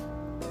Gotham.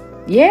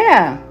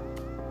 Yeah.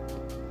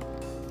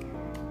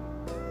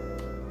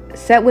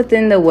 Set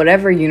within the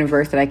whatever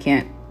universe that I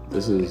can't.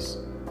 This is.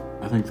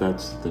 I think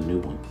that's the new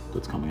one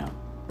that's coming out.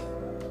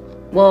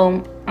 Well,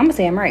 I'm gonna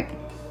say I'm right.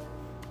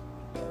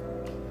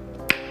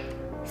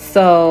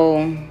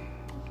 So,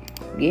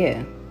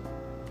 yeah.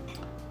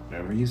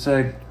 Whatever you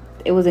say.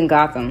 It was in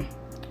Gotham.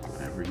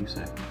 Whatever you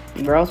say.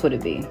 Where else would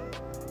it be?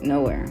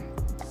 Nowhere.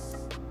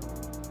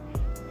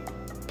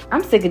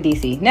 I'm sick of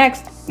DC.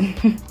 Next.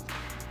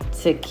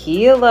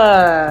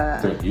 Tequila.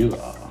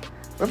 Tequila.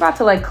 We're about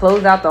to like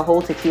close out the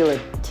whole tequila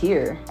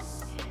tier.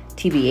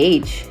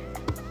 TBH.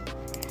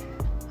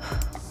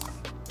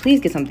 Please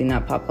get something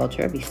not pop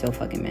culture. I'd be so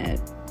fucking mad.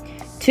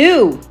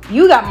 2.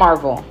 You got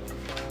Marvel.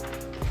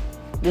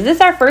 Is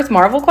this our first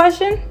Marvel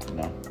question?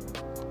 No.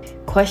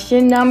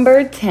 Question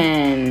number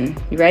 10.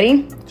 You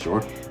ready? Sure.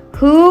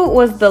 Who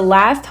was the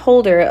last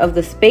holder of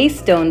the Space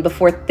Stone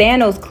before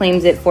Thanos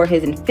claims it for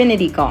his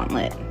Infinity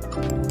Gauntlet?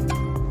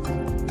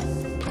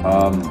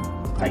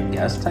 I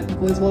guess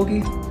technically it's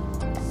Loki.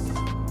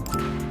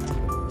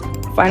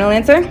 Final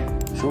answer?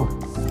 Sure.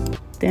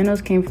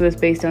 Thanos came for the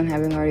Space Stone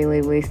having already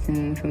laid waste,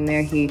 and from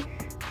there he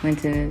went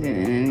to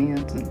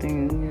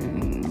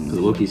something. Because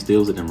Loki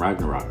steals it in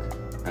Ragnarok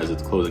as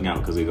it's closing out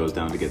because he goes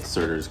down to get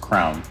Surtur's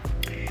crown.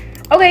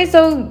 Okay,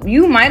 so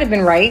you might have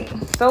been right.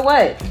 So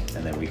what?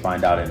 And then we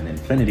find out in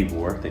Infinity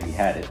War that he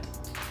had it.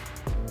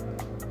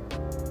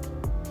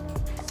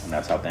 And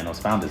that's how Thanos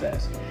found his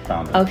ass.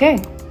 Found him.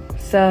 Okay,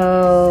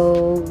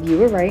 so you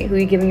were right. Who are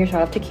you giving your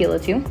shot of tequila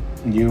to?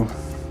 You,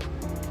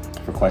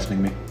 for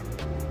questioning me.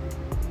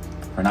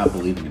 For not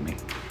believing in me.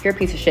 You're a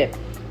piece of shit.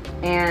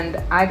 And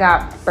I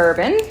got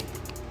bourbon.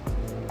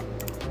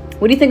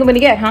 What do you think I'm gonna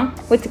get, huh?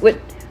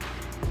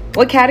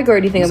 What category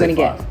do you think I'm gonna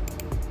get?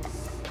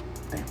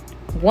 Damn.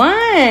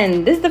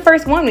 One. This is the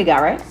first one we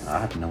got, right? I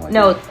have no idea.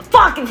 No,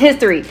 fuck, it's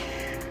history.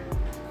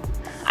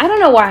 I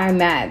don't know why I'm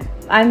mad.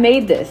 I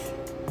made this.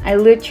 I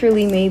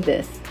literally made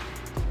this.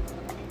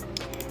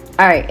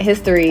 All right,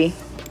 history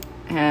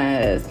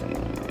has...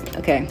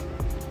 Okay.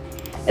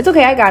 It's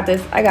okay, I got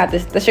this.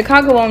 The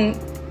Chicago one,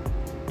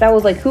 that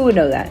was like, who would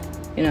know that?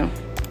 You know?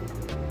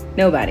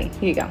 Nobody.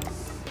 Here you go.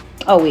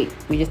 Oh, wait.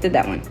 We just did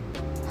that one.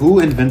 Who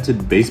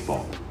invented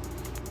baseball?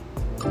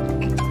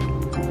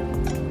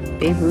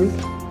 Babe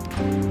Ruth?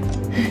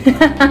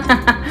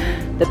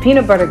 The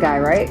peanut butter guy,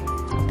 right?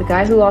 The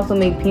guy who also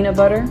made peanut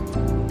butter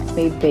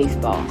made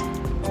baseball.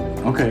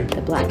 Okay.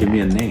 The black Give guy. me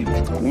a name.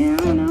 Yeah, I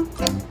don't know.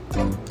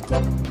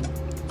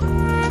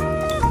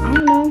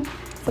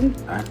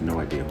 I have no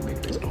idea who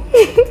made baseball.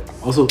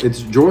 Also,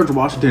 it's George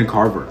Washington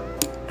Carver.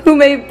 Who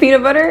made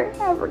peanut butter?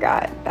 I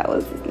forgot. That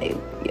was his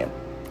name. Yeah.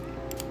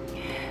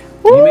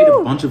 He made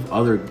a bunch of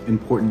other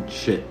important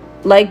shit.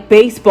 Like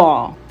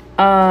baseball.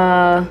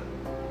 Abner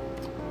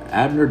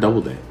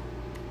Doubleday.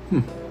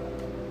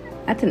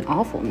 That's an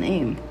awful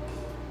name.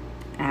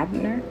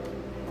 Abner?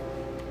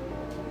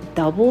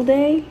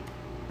 Doubleday?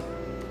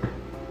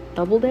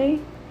 Doubleday?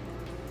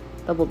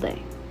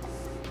 Doubleday.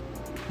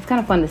 It's kind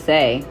of fun to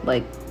say.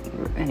 Like,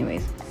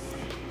 anyways.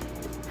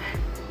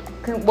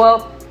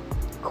 Well,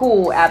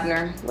 cool,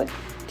 Abner. What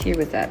tier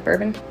was that?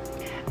 Bourbon?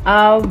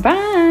 All right.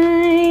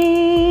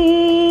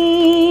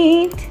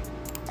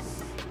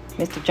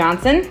 Mr.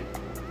 Johnson,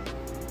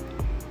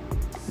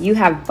 you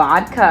have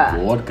vodka.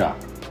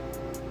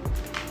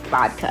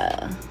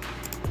 Vodka.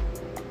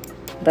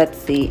 Let's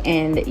see.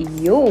 And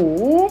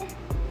you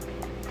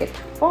get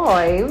 5.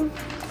 I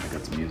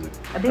got some music.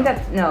 I think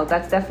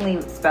that's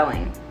definitely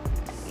spelling.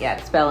 Yeah,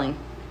 it's spelling.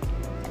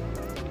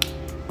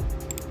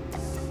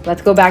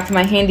 Let's go back to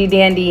my handy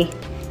dandy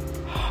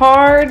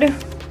hard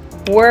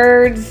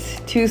words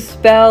to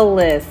spell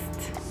list.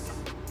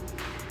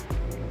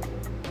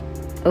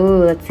 Oh,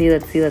 let's see.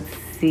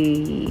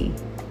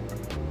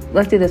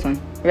 Let's do this one.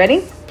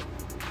 Ready?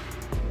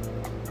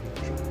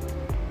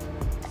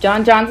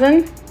 John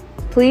Johnson,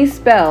 please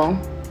spell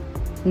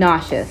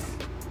nauseous.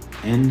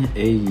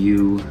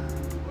 Nauetious.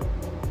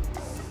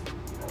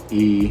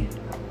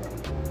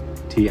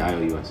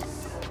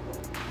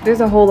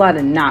 There's a whole lot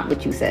of not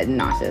what you said,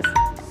 nauseous.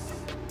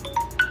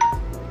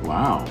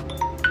 Wow.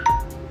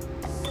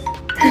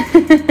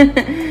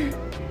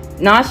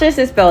 Nauseous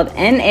is spelled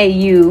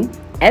Nauseous.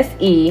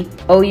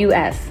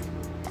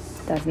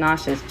 That's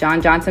nauseous.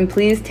 John Johnson,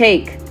 please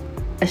take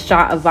a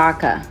shot of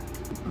vodka.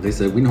 They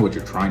said, we know what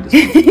you're trying to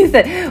say. He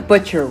said,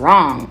 but you're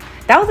wrong.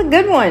 That was a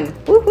good one.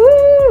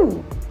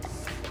 Woohoo!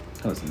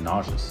 That was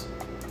nauseous.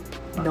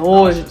 Not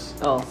Nauseous.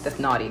 Oh, that's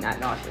naughty, not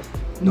nauseous.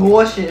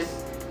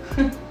 Nauseous.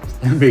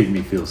 It made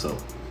me feel so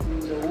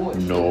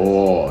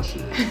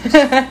nauseous.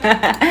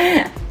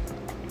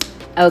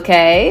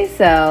 Okay,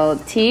 so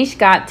Teesh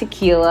got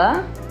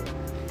tequila.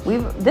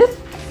 This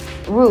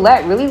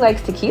roulette really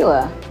likes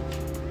tequila.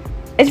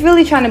 It's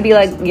really trying to be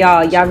like,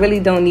 y'all really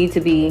don't need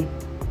to be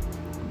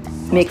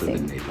mixing.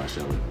 Have been made by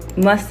Shelley.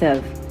 Must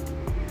have.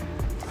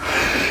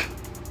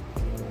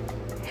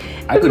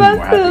 I couldn't be more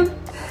happy.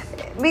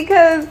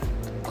 Because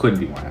Couldn't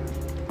be more happy.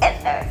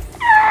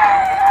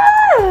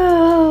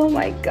 oh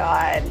my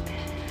god.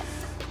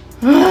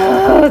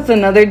 It's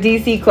another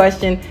DC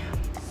question.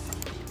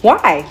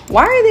 Why?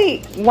 Why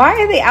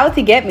are they out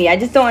to get me? I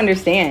just don't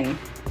understand.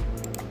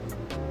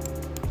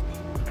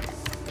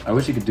 I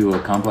wish you could do a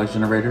complex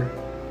generator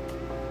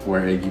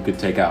where you could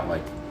take out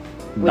like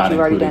What you've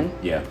already done?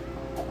 Yeah.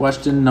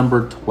 Question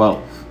number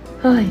 12.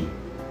 Hi.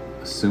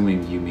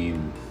 Assuming you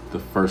mean the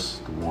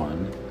first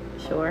one.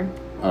 Sure.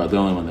 The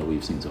only one that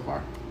we've seen so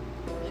far.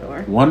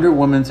 Sure. Wonder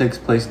Woman takes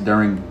place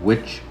during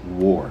which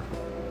war?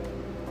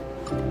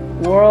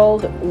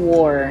 World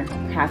War.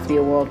 Has to be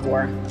a world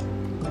war.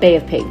 Bay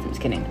of Pigs. I'm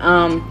just kidding.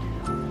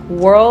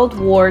 World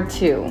War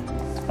II.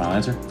 Final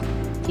answer?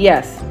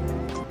 Yes.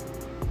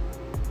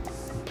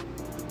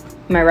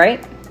 Am I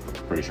right?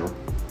 Pretty sure.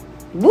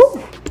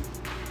 Woo!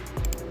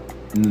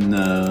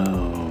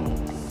 No.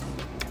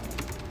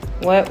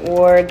 What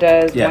war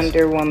does Yes.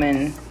 Wonder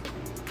Woman?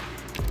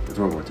 It's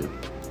World War II.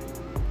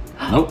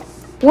 Nope.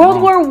 World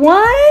Wrong. War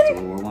One?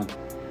 It's World War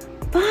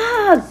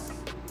Fuck!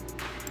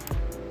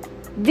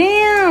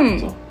 Damn!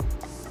 So,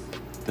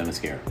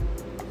 Themyscira.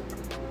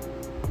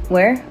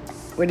 Where?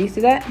 Where do you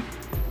see that?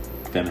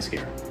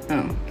 Themyscira.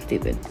 Oh,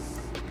 stupid.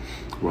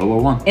 World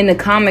War One. In the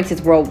comics,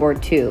 it's World War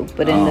II,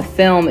 but in the Oh.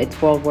 film,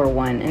 it's World War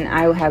One. And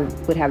I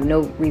would have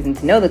no reason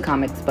to know the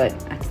comics, but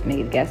I just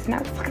made a guess, and I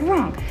was fucking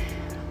wrong.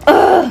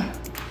 Ugh!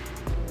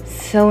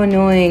 so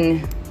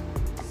annoying.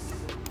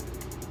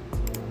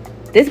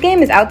 This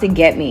game is out to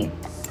get me.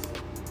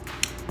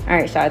 All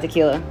right, shot of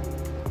tequila.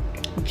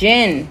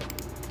 Gin.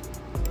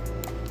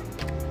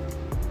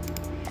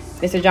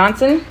 Mr.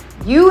 Johnson,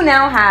 you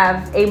now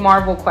have a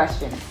Marvel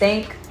question.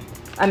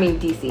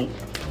 DC.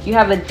 You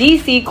have a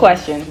DC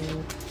question.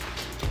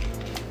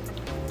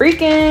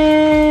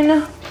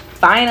 Freaking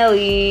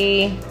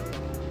finally.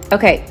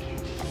 Okay.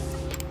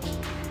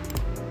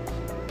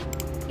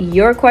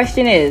 Your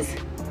question is,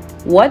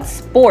 what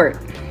sport?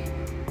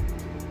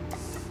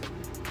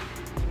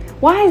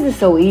 Why is this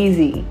so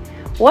easy?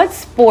 What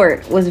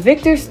sport was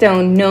Victor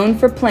Stone known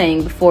for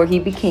playing before he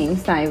became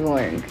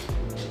Cyborg?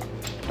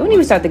 Don't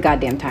even start the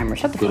goddamn timer.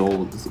 Shut the fuck up.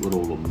 Good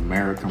old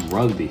American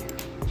rugby.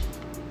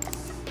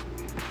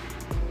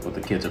 What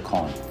the kids are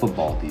calling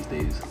football these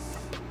days.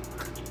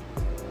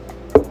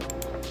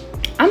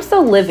 I'm so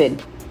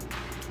livid.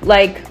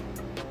 Like,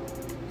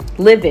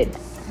 livid.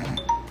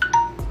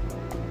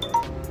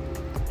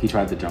 He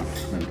tried to jump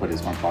and put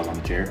his front paws on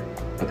the chair,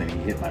 but then he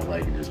hit my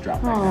leg and just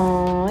dropped back down.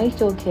 Aw,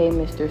 it's okay,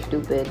 Mr.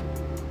 Stupid.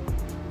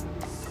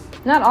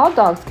 Not all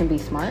dogs can be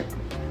smart.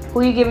 Who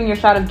are you giving your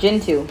shot of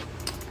gin to?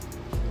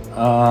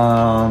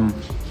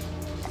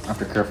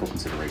 After careful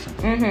consideration,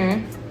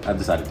 I've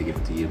decided to give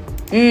it to you.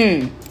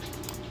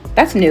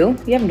 That's new.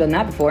 You haven't done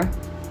that before.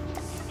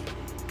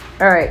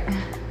 All right.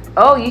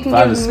 Oh, you can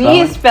give me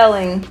a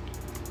spelling.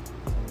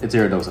 It's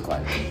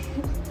iridocyclitis.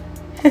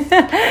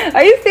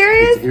 Are you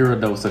serious? It's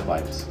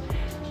iridocyclitis.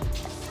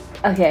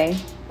 Okay.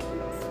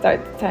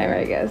 Start the timer,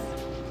 I guess.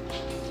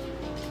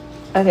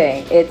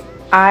 Okay, it's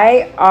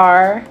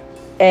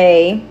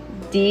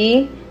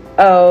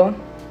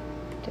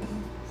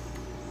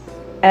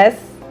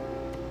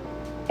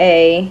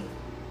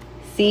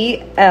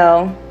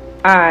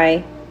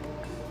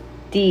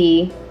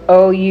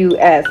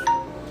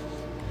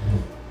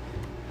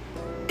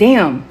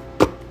Damn.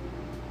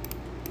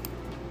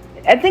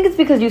 I think it's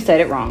because you said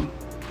it wrong.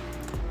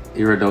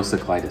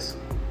 Iridocyclitis.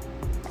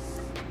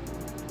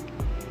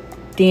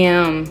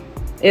 Damn.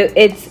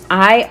 It's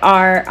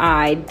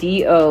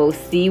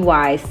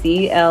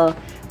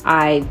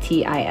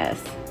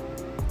IRIDOCYCLITIS.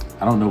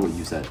 I don't know what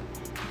you said.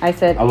 I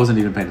wasn't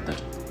even paying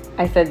attention.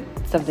 I said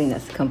something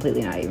that's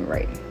completely not even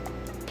right.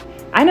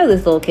 I know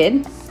this little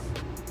kid.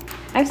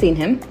 I've seen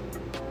him.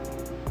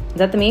 Is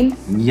that the meme?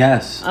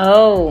 Yes.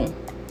 Oh.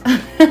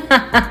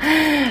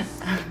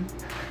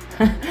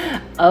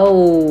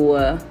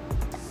 Oh.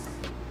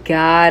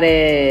 Got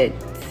it.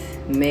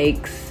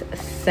 Makes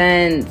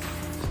sense.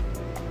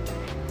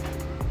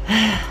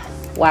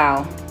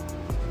 Wow.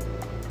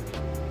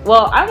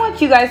 Well, I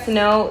want you guys to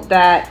know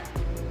that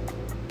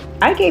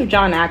I gave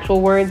John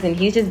actual words and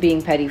he's just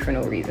being petty for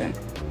no reason.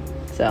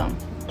 So,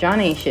 John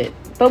ain't shit.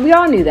 But we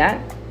all knew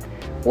that.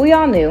 We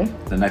all knew.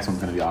 The next one's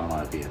going to be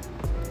onomatopoeia.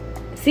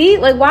 See?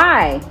 Like,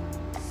 why?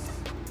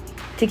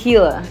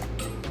 Tequila.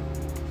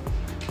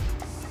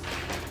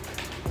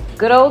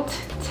 Good old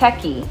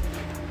techie.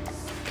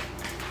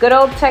 Good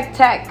old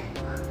tech.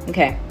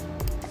 Okay.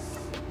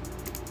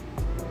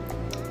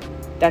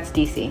 That's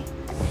DC.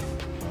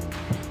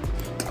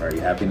 Are you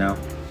happy now?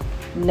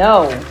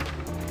 No.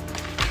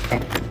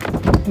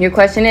 Your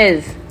question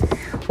is,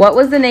 what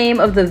was the name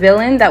of the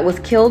villain that was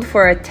killed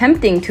for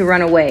attempting to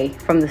run away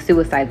from the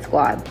Suicide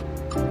Squad?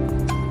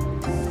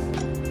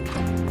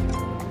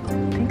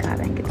 Thank God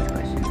I didn't get this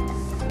question.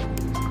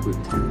 Who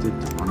attempted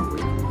to run away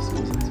from the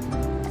Suicide Squad?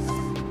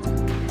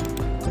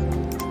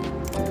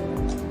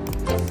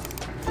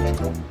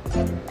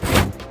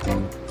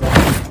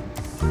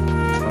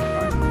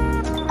 I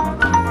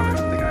don't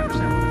think I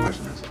understand what the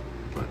question is,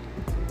 but...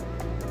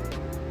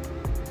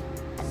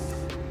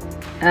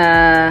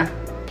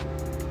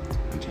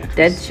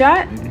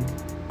 Deadshot? Maybe.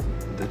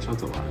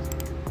 Deadshot's alive.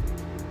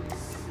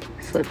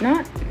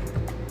 Slipknot?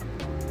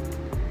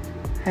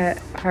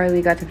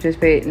 Harley got to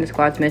participate in the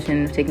squad's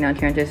mission of taking out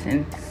Tarantus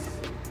and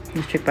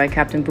was tricked by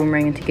Captain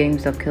Boomerang into getting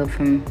himself killed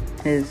from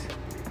his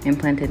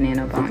implanted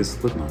nanobomb. I think it's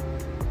Slipknot.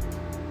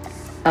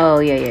 Oh,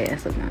 yeah,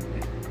 Slipknot.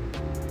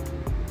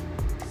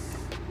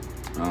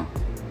 Oh.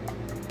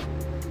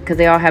 Because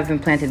they all have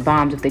implanted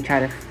bombs if they try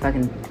to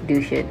fucking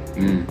do shit.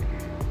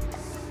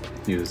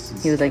 He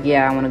was like,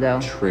 yeah, I want to go.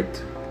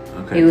 Tricked.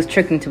 Okay. He was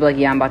tricking to be like,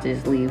 yeah, I'm about to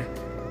just leave.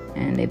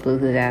 And they blew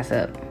his ass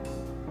up.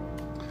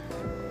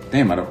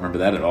 Damn, I don't remember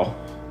that at all.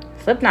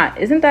 Slipknot.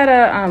 Isn't that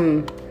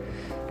a,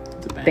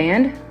 It's a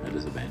band? That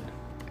is a band.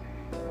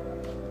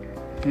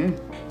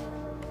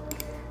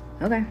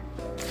 Okay.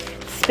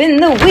 Spin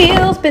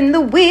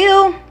the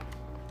wheel.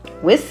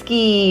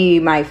 Whiskey,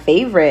 my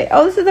favorite.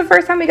 Oh, this is the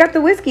first time we got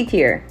the whiskey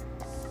tier.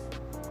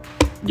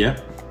 Yeah.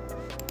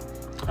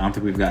 I don't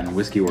think we've gotten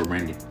whiskey or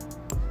brandy.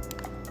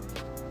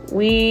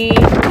 We've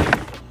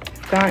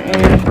gotten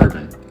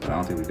bourbon, but I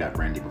don't think we've got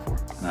brandy before.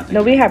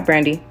 No, we have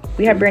brandy.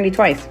 We had brandy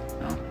twice.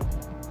 No.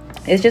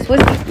 It's just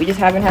whiskey. We just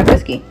haven't had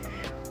whiskey.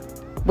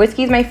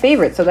 Whiskey's my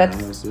favorite, so that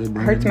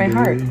hurts my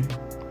heart.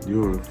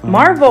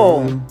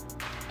 Marvel.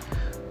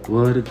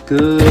 What a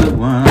good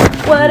one.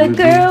 What a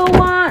girl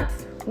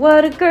wants.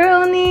 What a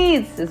girl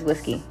needs is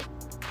whiskey.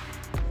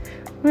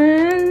 Know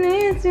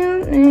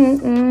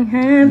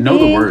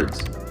the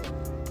words.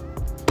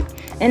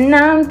 And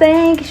I'm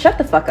thinking, shut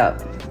the fuck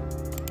up.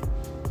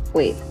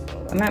 Wait,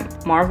 I'm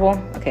at Marvel.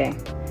 Okay,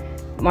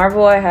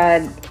 Marvel. I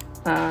had.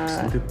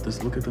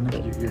 Just look at the number.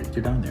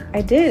 You're down there.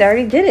 I did. I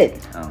already did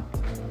it. Oh.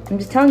 I'm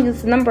just telling you, this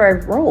is the number I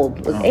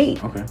rolled was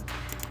 8. Okay.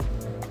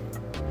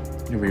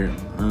 You're weird.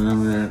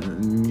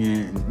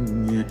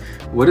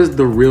 What is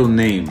the real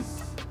name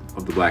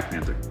of the Black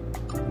Panther?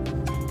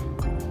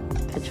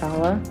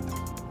 T'Challa.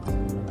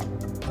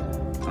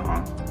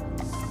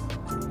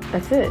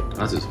 That's it.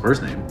 That's his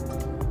first name.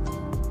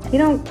 You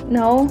don't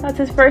know? That's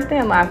his first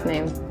and last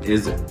name.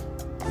 Is it?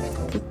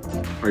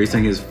 Are you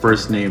saying his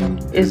first name,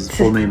 his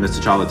full name is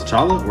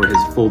T'Challa, or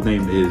his full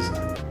name is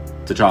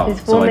T'Challa?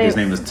 So like his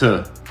name is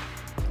T,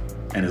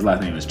 and his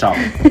last name is Challa.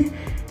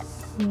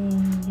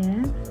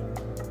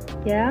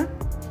 Yeah.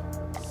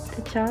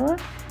 T'Challa.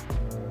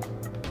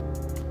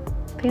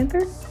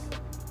 Panther.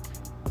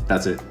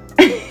 That's it.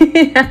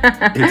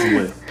 It's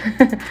lit.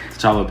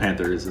 T'Challa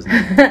Panther is his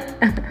name.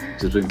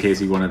 Just in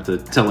case you wanted to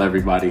tell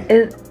everybody.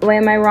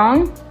 Am I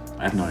wrong?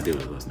 I have no idea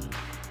what his last name is.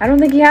 I don't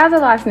think he has a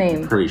last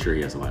name. I'm pretty sure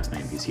he has a last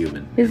name. He's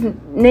human. His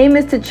name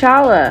is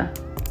T'Challa.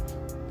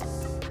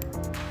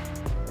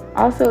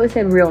 Also, it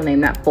said real name,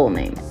 not full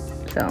name.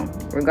 So,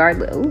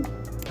 regardless,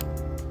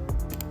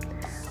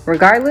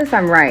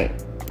 I'm right.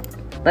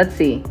 Let's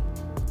see.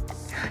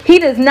 He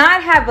does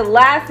not have a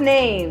last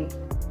name.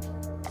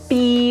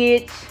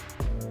 Bitch.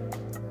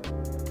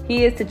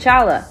 He is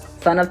T'Challa,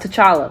 son of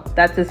T'Challa.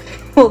 That's his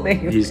full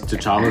name. He's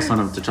T'Challa, son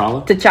of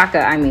T'Challa?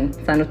 T'Chaka,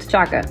 son of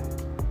T'Chaka.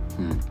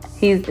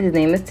 His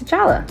name is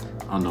T'Challa.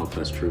 I don't know if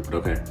that's true, but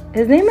okay.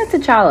 His name is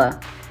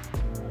T'Challa.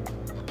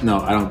 No,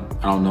 I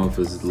don't know if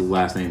his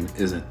last name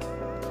isn't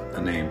a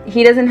name.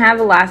 He doesn't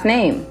have a last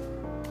name.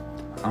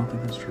 I don't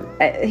think that's true.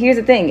 Here's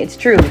the thing, it's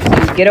true.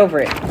 So get over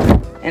it.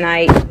 And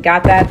I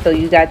got that, so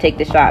you gotta take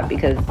the shot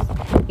because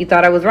you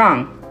thought I was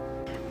wrong.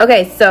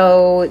 Okay,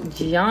 so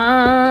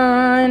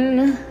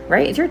John,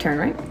 right? It's your turn,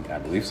 right? I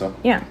believe so.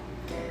 Yeah.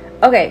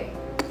 Okay,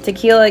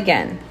 tequila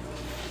again.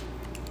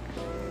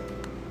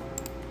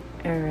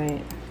 All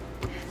right.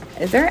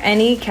 Is there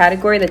any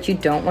category that you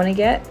don't want to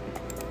get?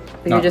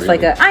 Or you're just really.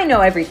 like I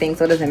know everything,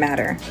 so it doesn't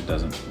matter. It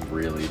doesn't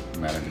really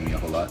matter to me a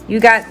whole lot. You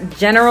got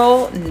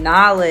general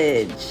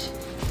knowledge.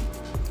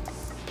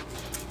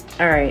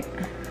 All right.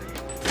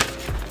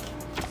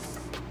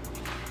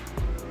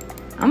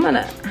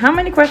 How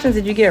many questions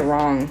did you get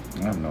wrong?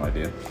 I have no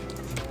idea.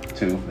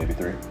 2, maybe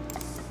 3.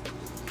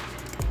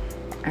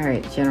 All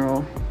right,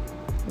 general.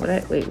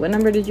 What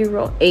number did you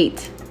roll?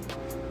 8.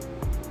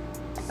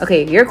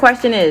 Okay, your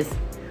question is,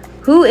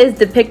 who is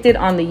depicted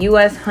on the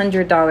U.S.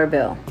 $100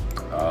 bill?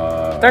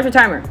 Start your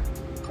timer.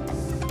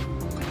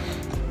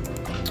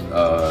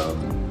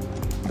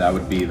 That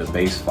would be the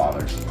base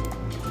father.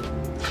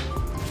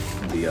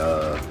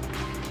 The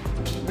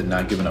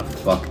not giving a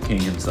fuck king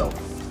himself.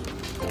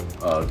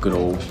 Good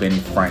old Ben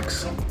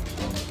Franks.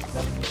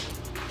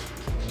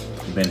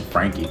 Ben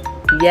Frankie.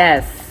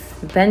 Yes,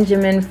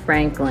 Benjamin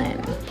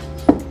Franklin.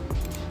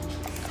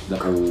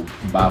 The old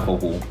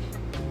bifocal.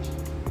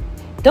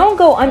 Don't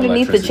go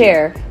underneath the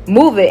chair,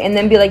 move it, and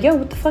then be like, yo,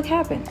 what the fuck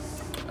happened?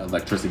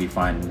 Electricity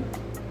finding.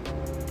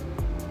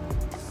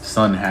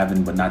 Son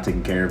having, but not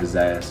taking care of his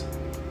ass.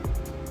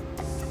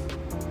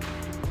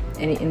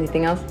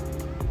 Anything else?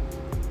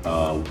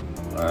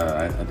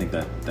 I think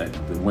that the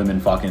women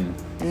fucking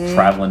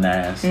traveling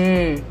ass.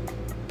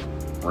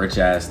 Rich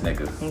ass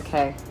nigga.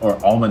 Okay. Or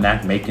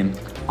almanac making.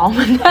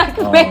 Almanac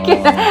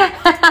making.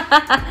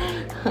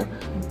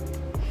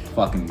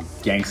 Fucking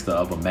gangsta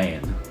of a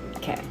man.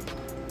 Okay.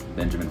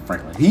 Benjamin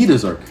Franklin. He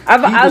deserves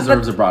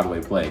a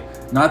Broadway play.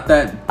 Not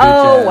that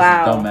bitch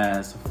ass,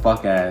 dumbass,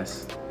 fuck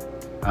ass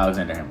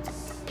Alexander Hamilton.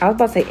 I was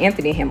about to say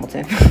Anthony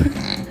Hamilton.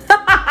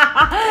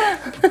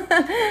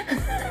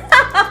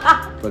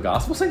 The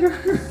gospel singer?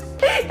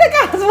 The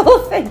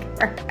gospel singer.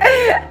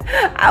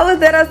 I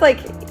was like,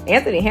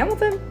 Anthony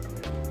Hamilton?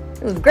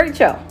 It was a great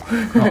show.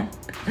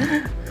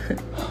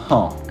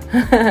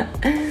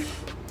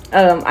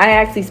 I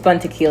actually spun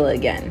tequila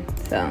again.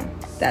 So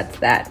that's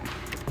that.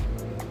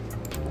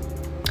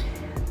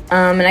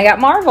 And I got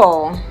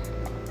Marvel.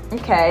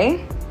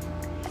 Okay.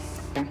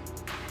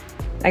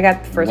 I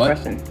got the first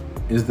question.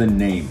 What is the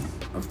name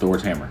of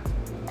Thor's hammer?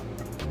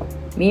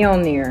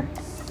 Mjolnir.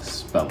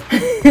 Spell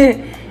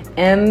it.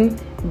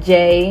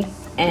 MJN.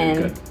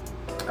 Good.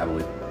 I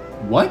believe.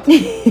 What?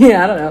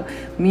 Yeah, I don't know.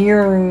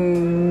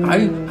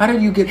 How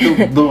did you get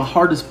the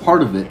hardest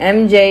part of it?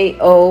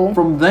 MJO.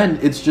 From then,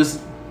 it's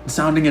just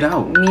sounding it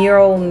out.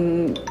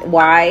 Mjolnir.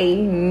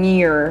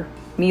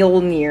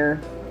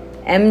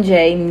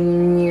 MJ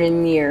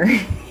near.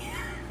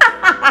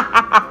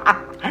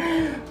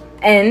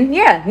 And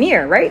yeah,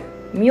 near, right?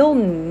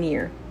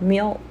 Mjolnir.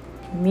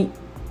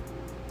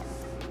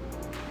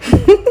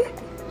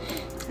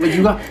 Like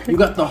you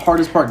got the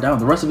hardest part down.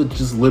 The rest of it's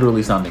just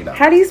literally sounding it out.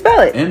 How do you spell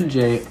it?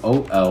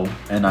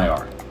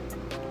 MJOLNIR.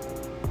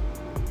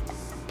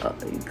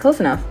 Close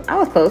enough. I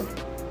was close.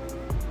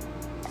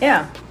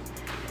 Yeah.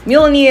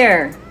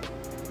 Mjolnir.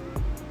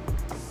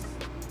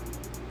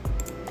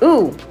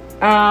 Ooh,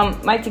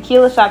 my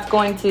tequila shot's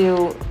going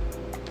to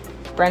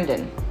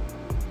Brendan.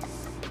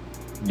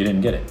 You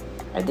didn't get it.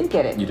 I did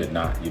get it. You did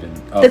not. You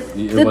didn't. Oh,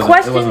 The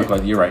question. It wasn't a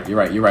question. You're right.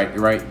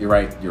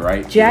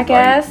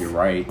 Jackass. You're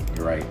right.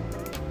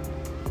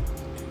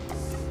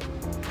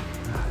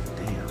 God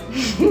damn.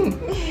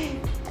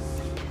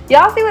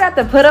 Y'all see what I have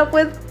to put up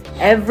with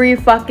every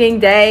fucking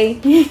day?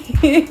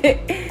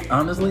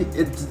 Honestly,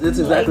 it's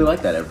exactly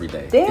like that every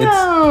day. Damn.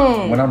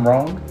 It's when I'm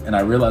wrong and I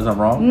realize I'm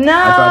wrong. No.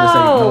 I try to say,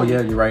 no, yeah,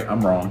 you're right.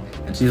 I'm wrong.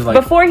 And she's like,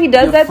 before he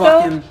does that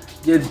though,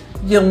 you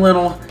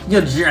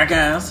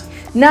jackass.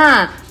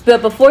 Nah.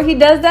 But before he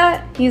does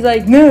that, he's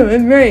like, no,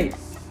 I'm right.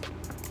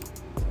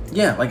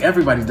 Yeah, like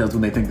everybody does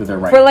when they think that they're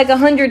right. For like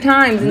 100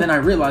 times. And then I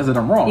realize that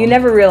I'm wrong. You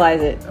never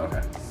realize it.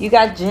 Okay. You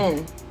got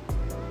gin.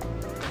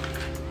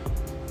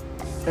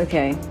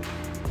 Okay.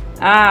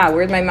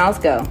 Where'd my mouse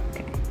go?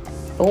 Okay.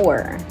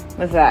 4.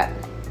 What's that?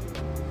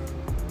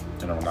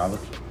 General knowledge.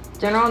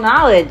 General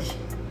knowledge.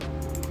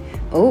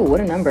 Oh,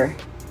 what a number.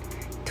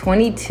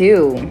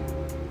 22.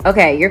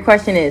 Okay, your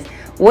question is,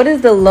 what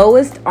is the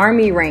lowest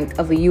army rank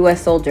of a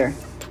U.S. soldier?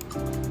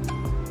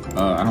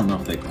 I don't know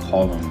if they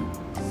call them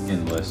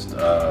enlist.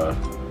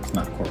 It's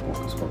not corporal,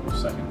 because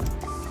corporal's second.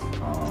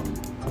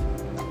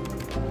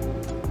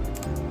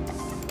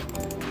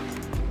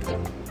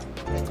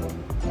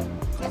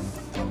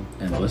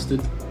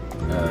 Enlisted?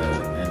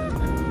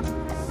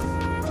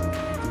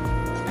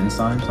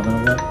 Ensign?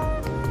 Something like that?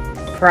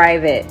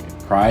 Private,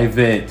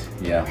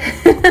 yeah.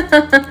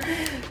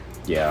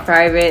 Yeah.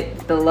 Private,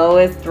 the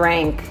lowest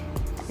rank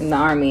in the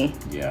army.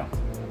 Yeah.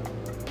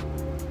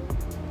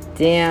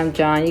 Damn,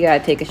 John, you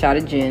gotta take a shot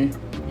of gin.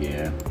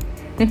 Yeah.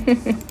 Yeah,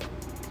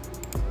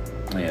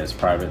 it's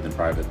private, then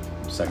private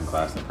second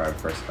class, then private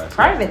first class.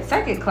 Private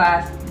second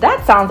class?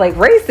 That sounds like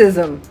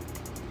racism.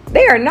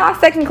 They are not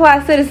second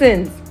class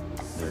citizens.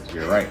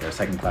 You're right, they're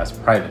second class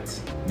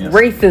privates. Yes.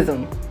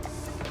 Racism.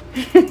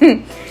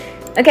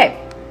 Okay.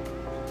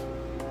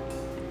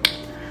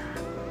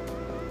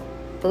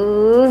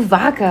 Ooh,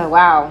 vodka.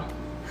 Wow.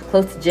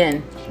 Close to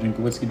gin. Drink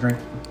a whiskey drink?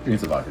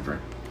 Drink a vodka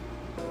drink.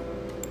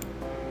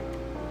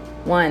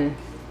 1.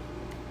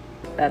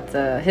 That's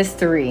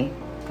history.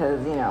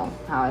 Because, you know,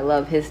 how I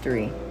love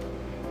history.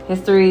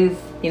 History's,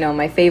 you know,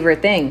 my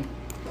favorite thing.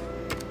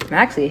 I'm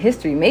actually a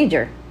history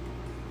major.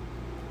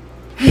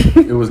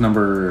 It was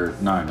number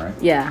 9, right?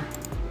 Yeah.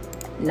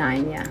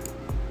 9, yeah.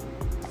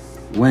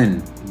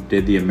 When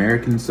did the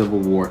American Civil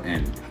War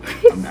end?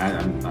 I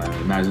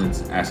imagine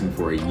it's asking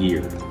for a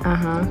year.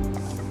 Uh-huh.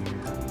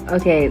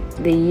 Okay,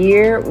 the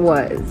year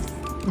was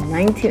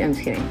 19... I'm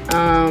just kidding.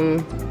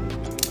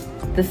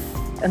 This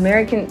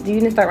American... Do you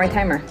need to start my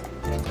timer?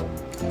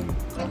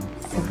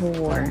 Civil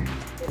War.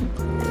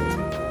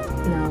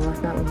 No,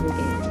 that's not when we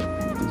gained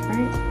independence,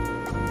 right?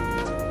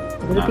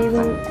 Would it be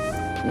when...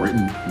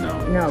 Britain? No.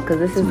 No, because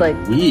this is like...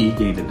 We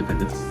gained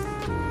independence.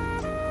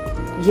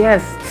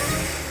 Yes.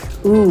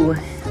 Ooh.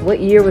 What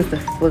year was the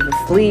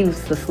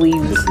sleeves? The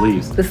sleeves. The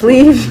sleeves. The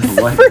sleeves.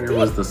 What year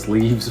was the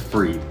sleeves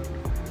free?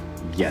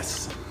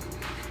 Yes.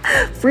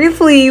 Free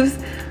sleeves.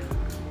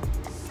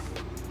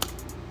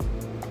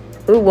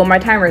 Ooh, well, my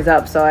timer's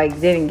up, so I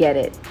didn't get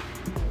it.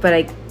 But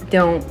I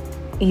don't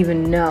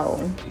even know.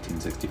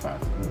 1865.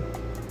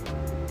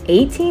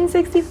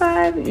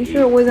 1865? You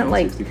sure it wasn't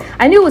like...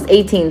 I knew it was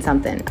 18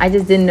 something. I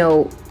just didn't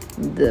know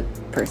the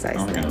precise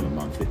I don't thing. know the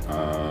month.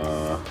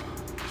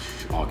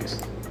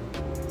 August.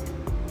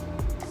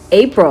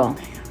 April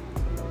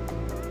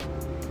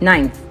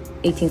 9th,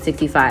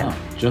 1865. Oh,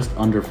 just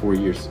under 4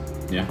 years.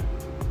 Yeah.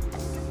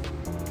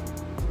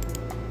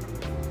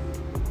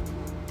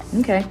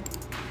 Okay.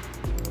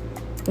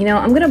 You know,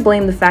 I'm going to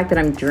blame the fact that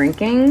I'm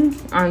drinking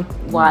on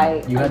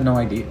why... You had no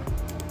idea.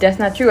 That's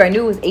not true. I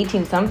knew it was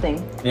 18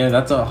 something. Yeah,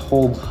 that's a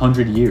whole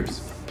 100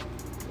 years.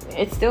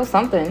 It's still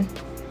something.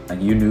 Like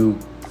you knew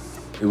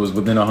it was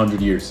within 100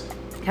 years.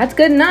 That's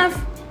good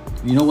enough.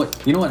 You know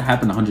what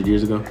happened 100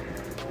 years ago?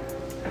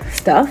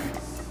 Stuff.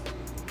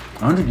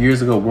 100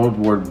 years ago, World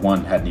War I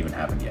hadn't even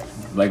happened yet.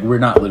 Like, we're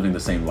not living the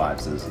same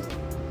lives as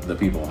the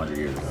people 100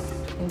 years ago.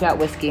 You got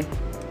whiskey.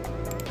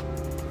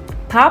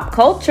 Pop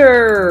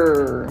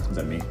culture. Is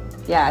that me?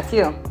 Yeah, it's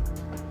you.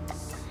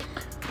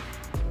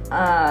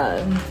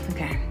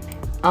 Okay.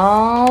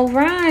 All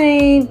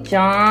right,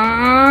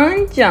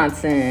 John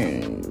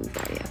Johnson. We've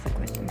already asked that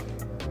question.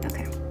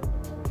 Okay.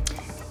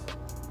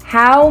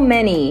 How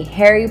many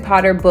Harry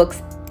Potter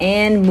books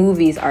and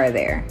movies are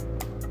there?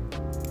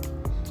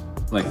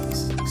 Like,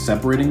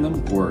 separating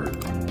them, or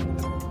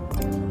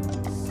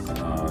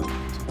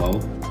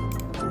 12,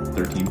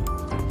 13,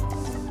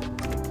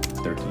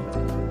 13.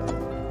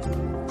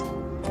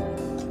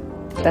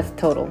 That's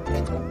total,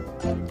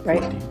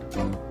 right? 14.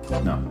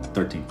 No,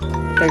 13.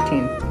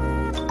 13.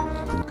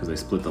 Because they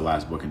split the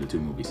last book into 2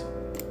 movies.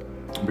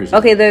 I'm pretty sure.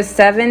 Okay, there's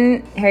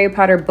 7 Harry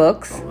Potter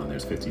books. Oh, then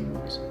there's 15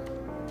 movies.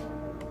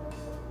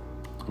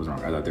 I was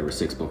wrong. I thought there were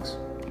 6 books.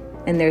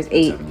 And there's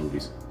 8. 7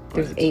 movies.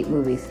 There's 8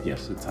 movies.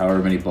 Yes, it's however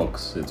many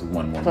books. It's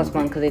one more Plus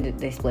movie. 1 because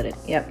they split it.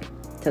 Yep.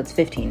 So it's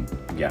 15.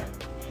 Yeah.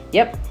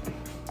 Yep.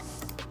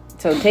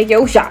 So take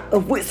your shot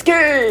of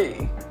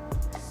whiskey.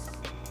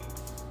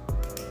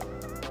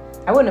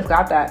 I wouldn't have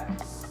got that.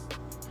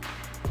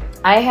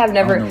 I have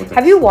never.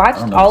 Have you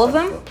watched all of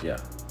them? Book. Yeah.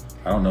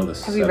 I don't know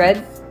this. Have you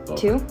read book.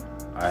 2?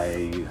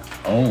 I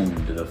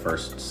owned the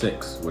first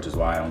 6, which is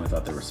why I only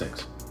thought there were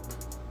 6.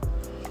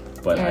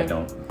 But I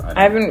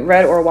haven't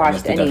read or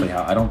watched any.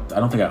 I don't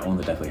think I own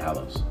the Deathly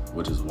Hallows,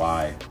 which is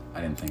why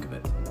I didn't think of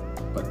it.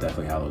 But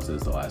Deathly Hallows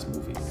is the last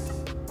movie.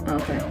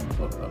 Okay. I own the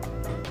book though.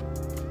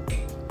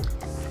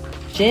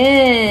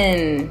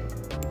 Jin.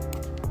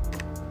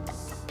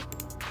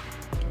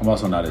 I'm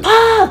also not as.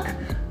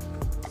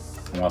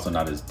 I'm also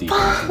not as deep.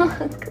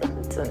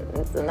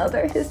 It's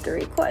another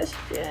history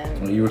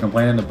question. Well, you were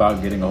complaining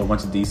about getting a whole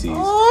bunch of DCs.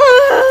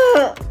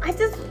 I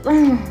just.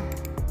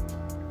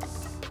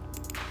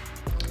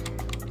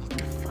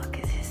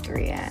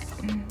 At?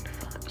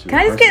 Can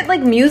I just get like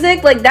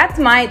music? Like that's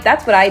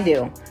what I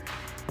do.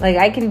 Like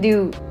I can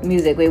do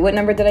music. Wait, what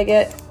number did I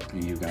get?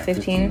 You got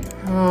 15.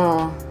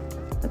 Oh,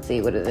 let's see.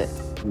 What is it?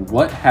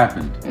 What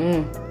happened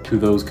to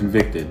those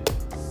convicted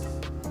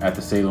at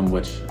the Salem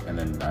witch? And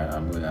then I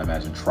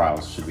imagine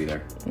trials should be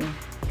there.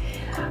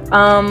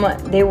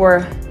 They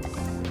were.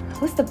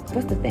 What's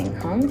the thing?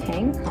 Hung,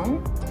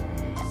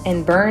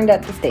 and burned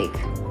at the stake,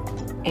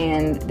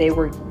 and they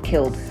were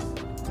killed.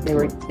 They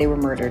were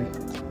murdered.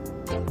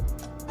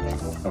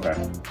 Okay.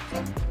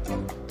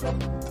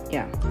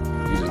 Yeah.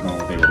 You just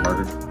know they were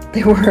murdered?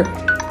 They were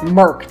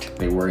murked.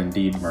 They were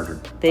indeed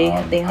murdered. They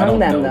hung them, though. I don't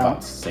know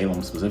about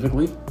Salem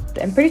specifically.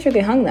 I'm pretty sure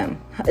they hung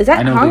them. Is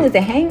that hung? Is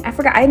it hang? I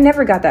forgot. I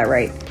never got that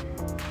right.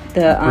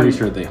 I'm pretty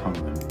sure they hung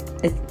them.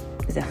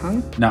 Is it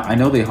hung? Now, I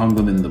know they hung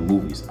them in the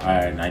movies.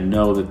 I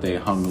know that they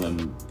hung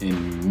them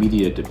in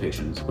media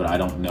depictions, but I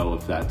don't know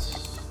if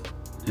that's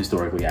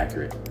historically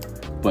accurate.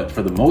 But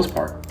for the most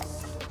part,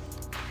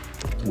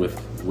 with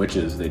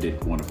witches, they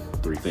did one of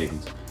 3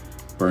 things: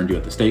 burned you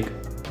at the stake,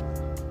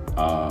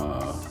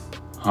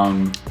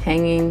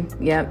 hanging,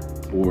 yep,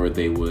 or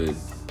they would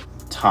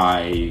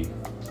tie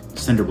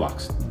cinder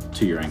blocks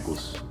to your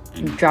ankles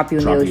and drop you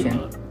in the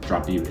ocean,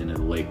 drop you in a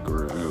lake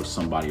or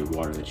some body of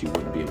water that you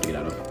wouldn't be able to get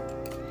out of.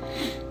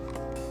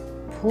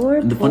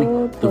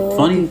 The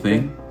funny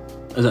thing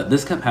is that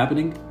this kept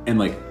happening, and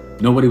like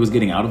nobody was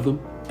getting out of them,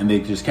 and they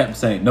just kept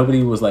saying,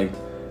 nobody was like,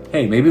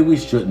 hey, maybe we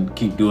shouldn't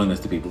keep doing this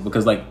to people,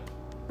 because like,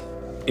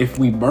 if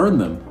we burn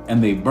them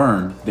and they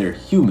burn, they're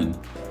human,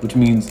 which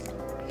means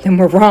then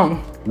we're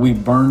wrong. We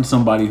burned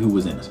somebody who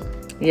was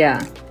innocent.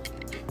 Yeah.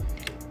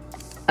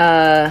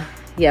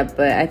 Yeah,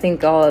 but I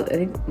think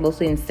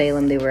mostly in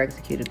Salem they were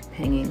executed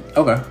hanging.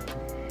 Okay.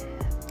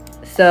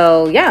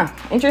 So yeah,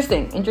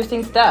 interesting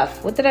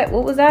stuff.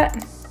 What was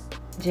that?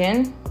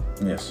 Jin?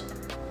 Yes.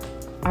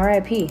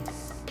 R.I.P.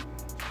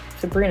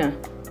 Sabrina,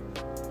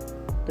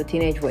 the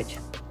teenage witch.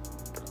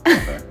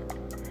 Okay.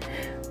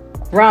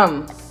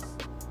 Rum.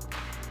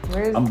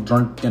 I'm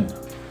drinking.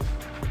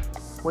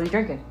 What are you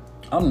drinking?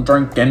 I'm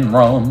drinking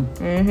rum.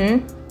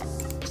 Mm-hmm.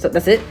 So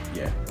that's it?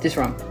 Yeah. Just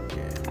rum?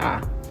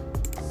 Yeah.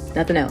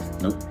 Nothing else?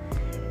 Nope.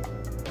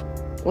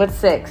 What's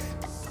 6?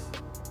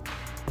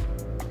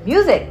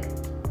 Music.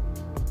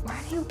 Why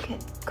do you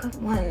get good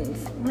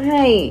ones?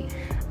 Why?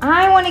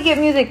 I want to get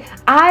music.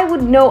 I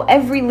would know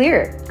every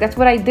lyric. That's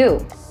what I do.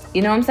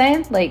 You know what I'm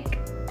saying? Like,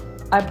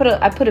 I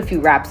put a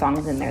few rap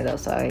songs in there though,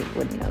 so I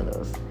wouldn't know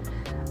those.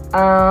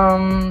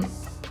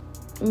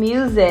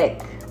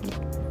 Music.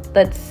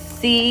 Let's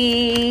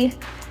see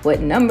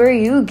what number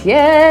you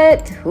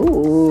get.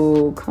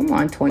 Ooh, come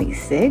on,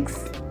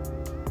 26.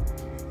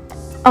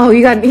 Oh,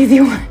 you got an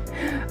easy one.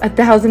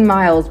 1,000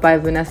 Miles by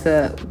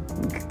Vanessa,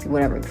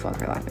 whatever the fuck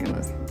her last name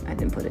was. I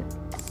didn't put it.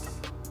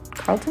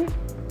 Carlton?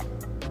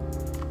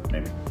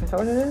 Maybe. Is that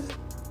what it is?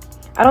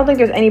 I don't think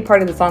there's any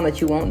part of the song that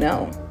you won't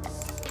know.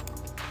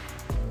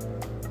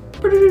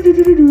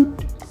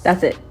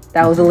 That's it.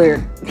 That was a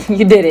lyric.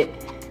 You did it.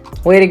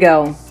 Way to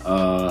go.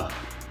 Let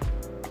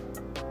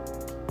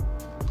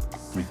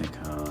me think.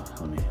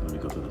 Let me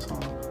go through the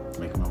song.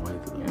 Making my way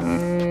through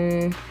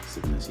the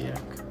sipping this yak.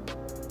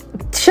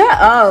 Shut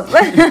up.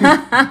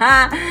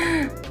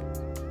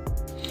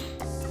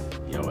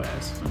 Yo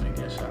ass, let me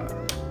get shot.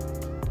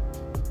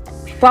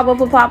 Pop, pop,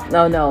 pop, pop.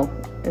 No.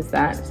 It's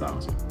that. That's the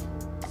silencer.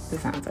 The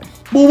silencer.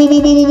 Boom, boom,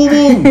 boom, boom,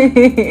 boom,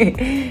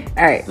 boom.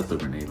 All right. That's the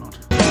grenade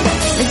launcher.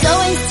 There's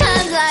always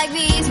times like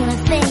these when I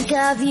think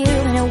of you,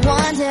 and I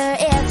wonder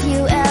if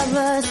you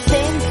ever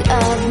think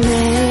of me.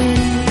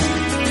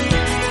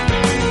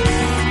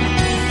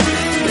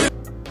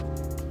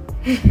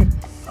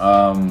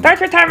 Start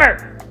your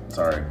timer.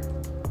 Sorry.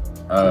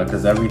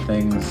 Because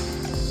everything's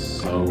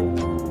so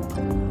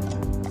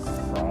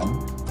wrong.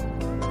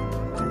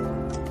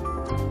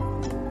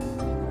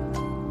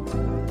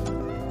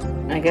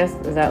 I guess,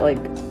 is that like...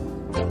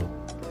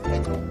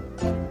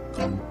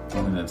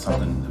 And then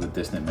something with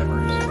distant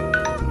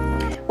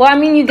memories. Well, I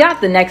mean, you got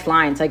the next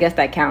line, so I guess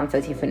that counts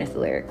as you finished the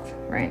lyrics,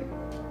 right?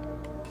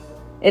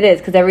 It is,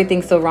 because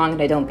everything's so wrong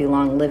and I don't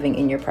belong living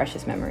in your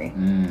precious memory.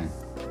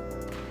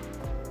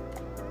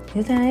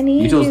 'Cause I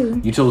need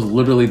you. You chose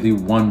literally the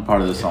one part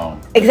of the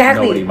song.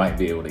 Exactly. Nobody might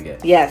be able to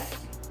get. Yes.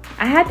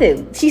 I had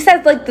to. She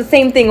says like the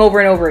same thing over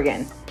and over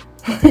again.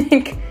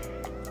 Like,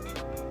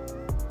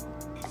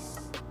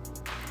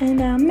 and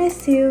I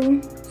miss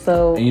you.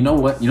 So. And you know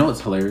what? You know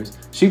what's hilarious?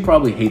 She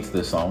probably hates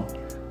this song,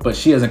 but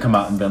she hasn't come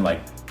out and been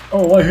like,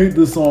 "Oh, I hate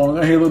this song.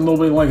 I hate that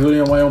nobody likes any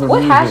of my other what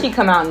music." has she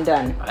come out and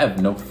done? I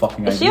have no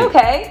fucking idea. Is she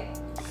okay?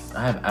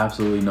 I have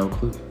absolutely no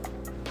clue.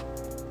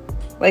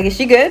 Like, is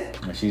she good?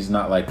 She's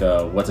not like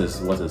what's his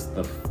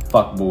the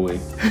fuck boy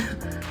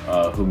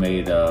who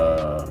made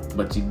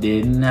but you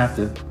didn't have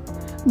to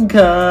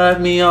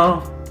cut me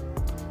off.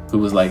 Who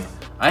was like,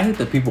 I hate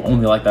that people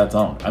only like that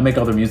song. I make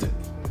other music.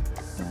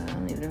 I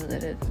don't even know who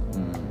that is.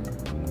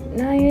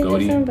 No, you're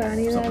Goaty, just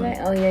somebody that something.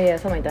 oh yeah,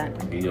 something like that.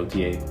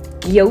 GOTA.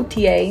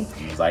 GOTA.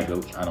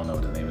 Zygote. I don't know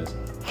what his name is.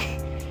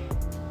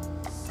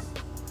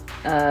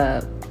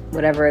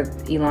 Whatever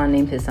Elon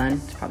named his son.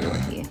 It's probably what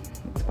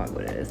That's probably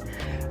what it is.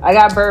 I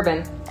got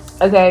bourbon.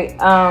 Okay,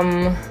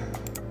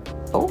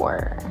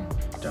 4.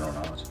 General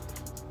knowledge.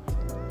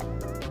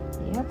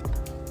 Yep.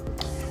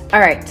 All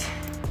right.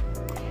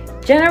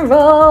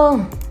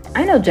 General.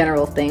 I know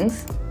general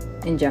things.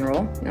 In general,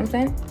 you know what I'm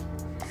saying?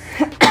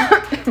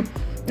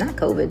 Not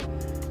COVID.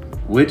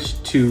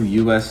 Which 2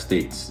 U.S.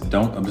 states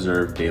don't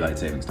observe daylight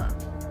savings time?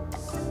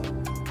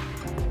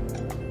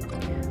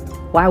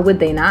 Why would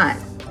they not?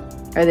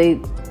 Are they?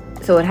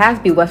 So it has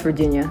to be West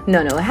Virginia.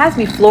 No, it has to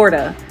be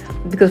Florida,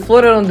 because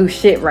Florida don't do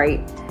shit right.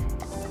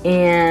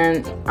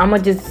 And I'm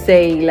gonna just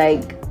say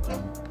like,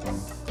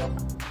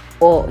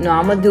 well, no,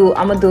 I'm gonna do.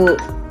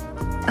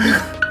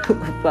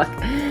 Fuck.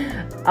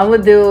 I'm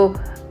gonna do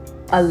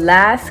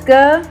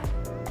Alaska,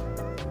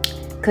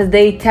 because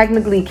they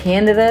technically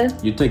Canada.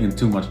 You're taking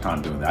too much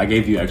time doing that. I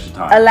gave you extra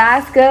time.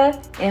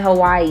 Alaska and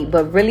Hawaii,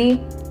 but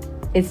really,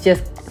 it's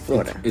just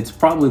Florida. It's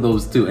probably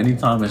those 2.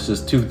 Anytime it's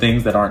just 2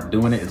 things that aren't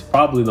doing it, it's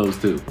probably those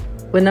 2.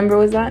 What number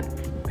was that?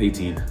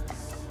 18.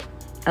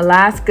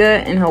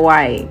 Alaska and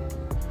Hawaii.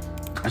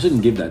 I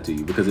shouldn't give that to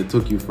you because it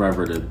took you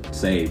forever to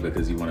say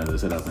because you wanted to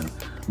sit up and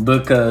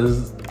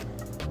because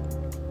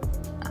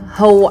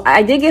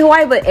I did get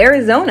Hawaii, but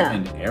Arizona.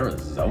 in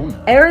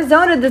Arizona.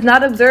 Arizona does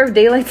not observe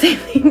daylight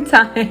saving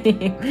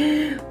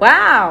time.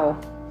 Wow.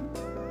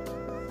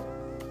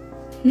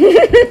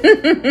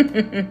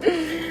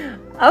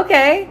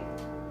 Okay.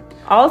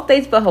 All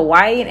states but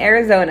Hawaii and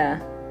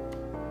Arizona.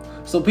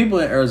 So people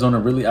in Arizona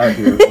really out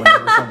here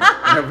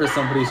whenever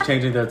somebody's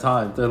changing their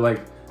time, they're like,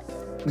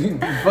 "What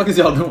the fuck is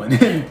y'all doing?"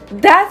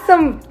 That's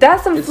some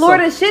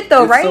Florida shit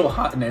though, right? It's so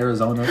hot in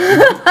Arizona.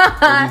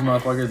 These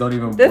motherfuckers don't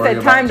even This worry said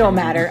about time don't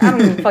changing. matter. I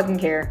don't even fucking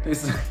care.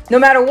 These No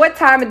matter what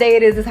time of day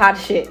it is, it's hot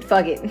as shit.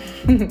 Fuck it.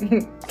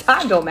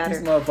 Time don't matter.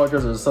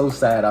 motherfuckers are so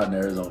sad out in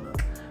Arizona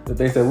that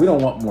they said we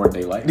don't want more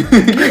daylight.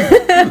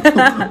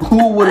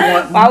 Who would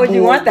want? Why would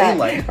you more want that?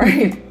 daylight?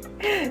 Right.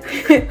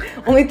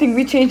 Only thing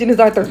we changing is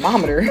our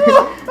thermometer.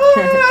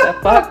 The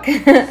fuck?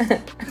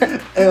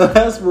 And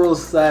that's real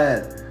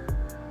sad.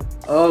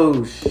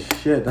 Oh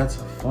shit, that's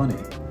funny.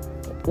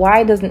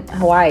 Why doesn't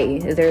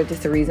Hawaii? Is there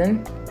just a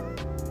reason?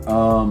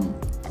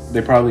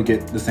 They probably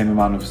get the same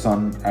amount of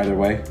sun either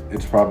way.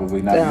 It's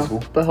probably not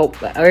useful.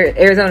 But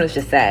Arizona's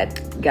just sad.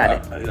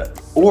 Got it.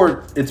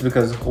 Or it's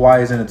because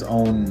Hawaii is in its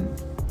own.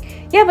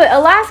 Yeah, but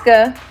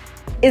Alaska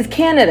is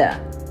Canada.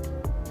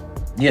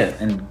 Yeah,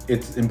 and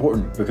it's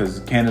important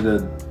because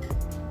Canada,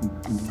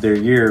 their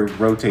year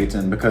rotates,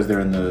 and because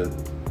they're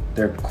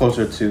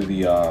closer to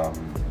the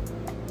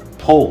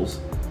poles,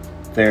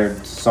 their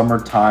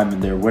summertime and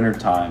their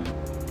wintertime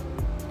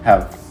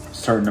have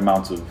certain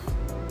amounts of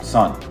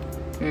sun.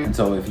 And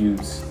so if you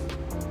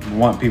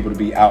want people to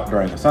be out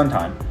during the sun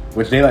time,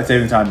 which daylight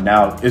saving time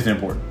now isn't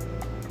important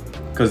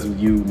because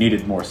you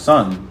needed more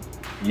sun,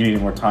 you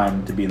needed more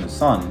time to be in the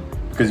sun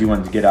because you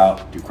wanted to get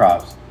out, do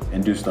crops,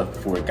 and do stuff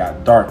before it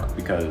got dark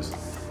because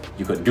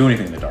you couldn't do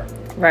anything in the dark.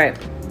 Right.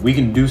 We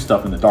can do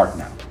stuff in the dark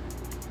now.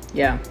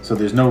 Yeah. So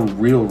there's no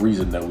real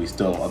reason that we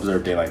still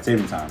observe daylight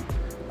saving time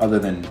other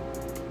than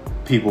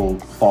people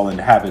fall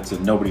into habits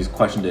and nobody's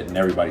questioned it and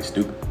everybody's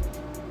stupid.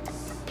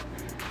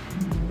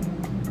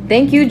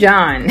 Thank you,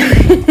 John.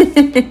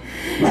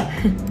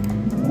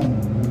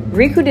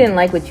 Riku didn't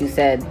like what you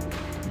said.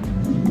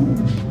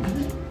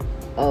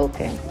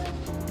 Okay.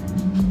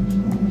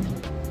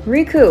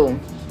 Riku,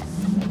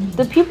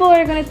 the people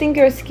are gonna think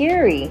you're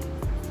scary.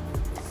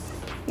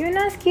 You're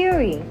not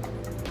scary.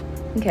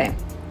 Okay.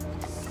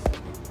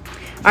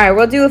 Alright,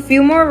 we'll do a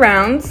few more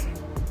rounds.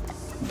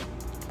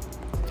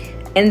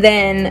 And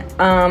then,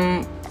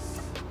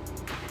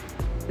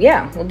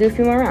 yeah, we'll do a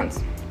few more rounds.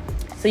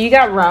 So you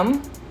got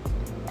rum.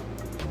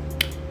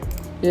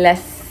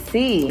 Let's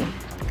see.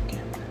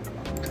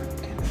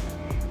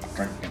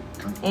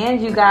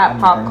 And you got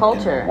pop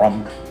culture.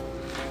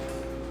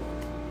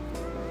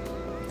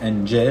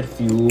 And jet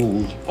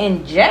fuel.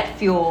 And jet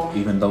fuel.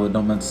 Even though it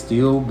don't mean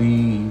steel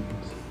beams.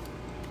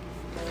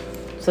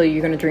 So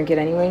you're gonna drink it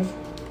anyways?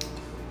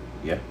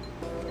 Yeah.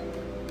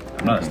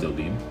 I'm not a steel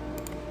beam.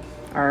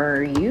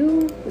 Are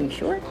you? Are you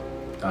sure?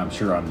 I'm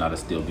sure I'm not a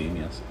steel beam,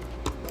 yes.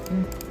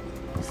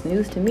 It's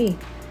news to me.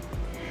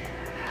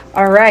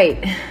 All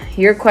right.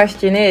 Your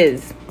question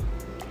is,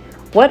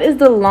 what is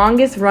the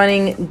longest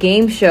running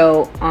game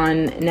show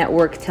on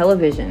network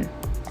television?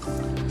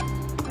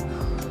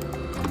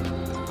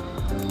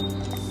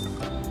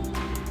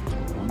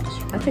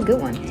 That's a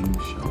good one. Game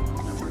show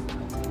on network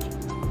television.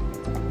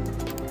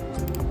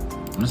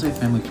 I'm gonna say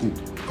Family Feud.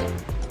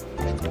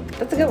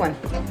 That's a good one.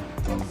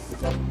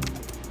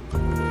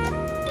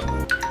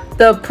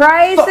 The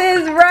Price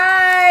is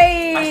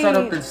Right. I sat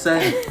up and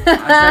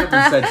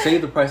said, say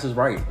The Price is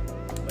Right.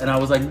 And I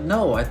was like,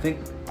 no, I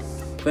think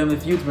Family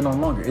Feud's been on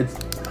longer. It's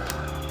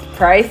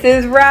Price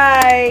is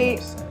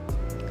Right.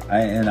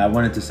 I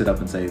wanted to sit up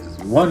and say it's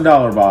 $1,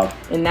 Bob.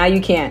 And now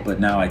you can't. But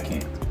now I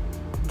can't.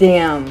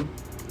 Damn.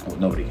 Well,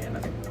 nobody can, I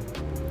think.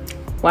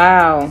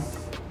 Wow.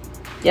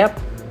 Yep.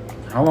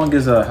 How long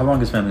is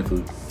Family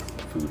Feud?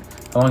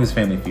 How long has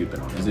Family Feud been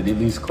on? Is it at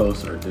least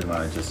close, or did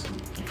I just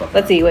fuck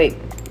Let's up? see, wait.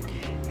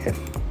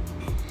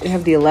 They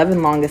have the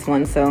 11 longest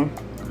ones, so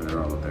They're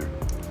all up there.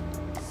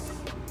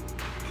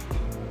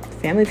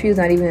 Family Feud's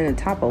not even in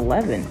the top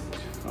 11.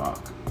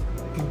 Fuck.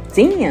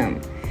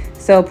 Damn.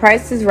 So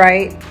Price is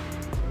Right,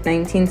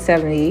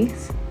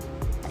 1970s.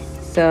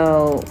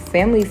 So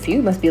Family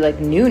Feud must be like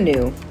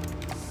new.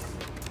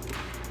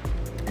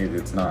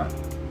 It's not.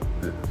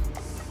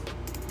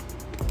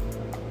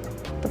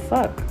 What the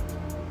fuck?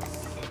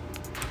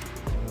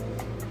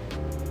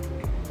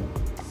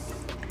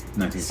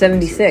 1976.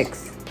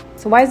 76.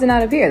 So why is it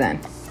not up here then?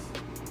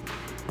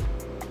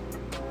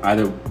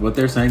 Either what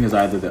they're saying is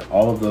either that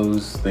all of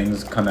those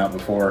things come out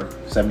before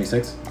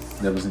 76.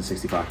 That was in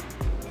 65.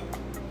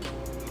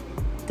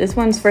 This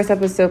one's first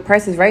episode,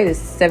 Price is Right, is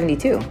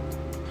 72.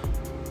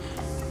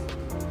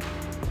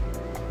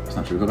 It's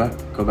not true.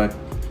 Go back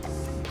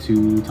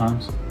 2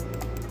 times.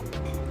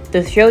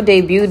 The show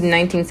debuted in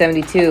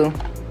 1972.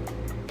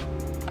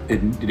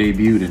 It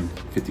debuted in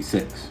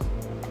 56,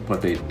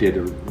 but they did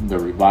the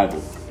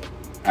revival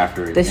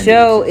after it The ended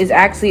show in is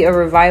actually a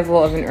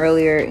revival of an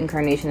earlier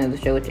incarnation of the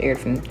show, which aired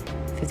from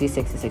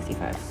 56 to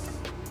 65.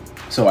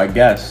 So I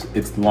guess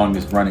it's the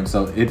longest running.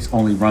 So it's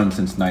only run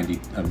since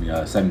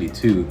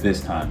 72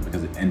 this time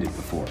because it ended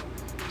before.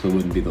 So it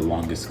wouldn't be the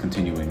longest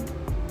continuing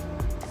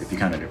if you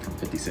counted it from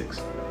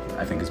 56.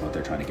 I think is what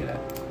they're trying to get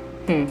at.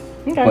 Okay.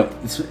 But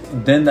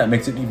then that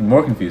makes it even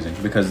more confusing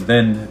because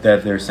then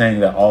that they're saying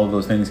that all of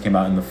those things came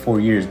out in the 4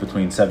 years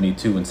between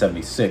 72 and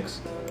 76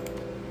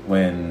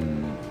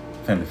 when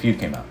Family Feud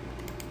came out.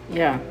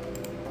 Yeah.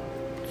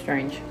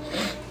 Strange.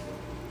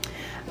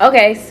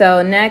 Okay,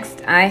 so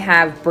next I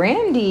have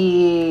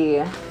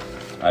Brandy.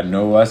 I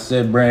know I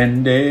said,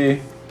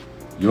 Brandy,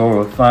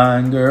 you're a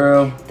fine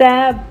girl.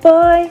 That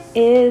boy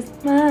is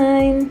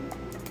mine.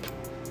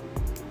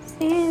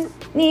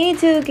 Need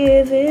to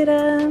give it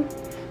up.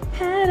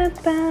 Had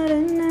about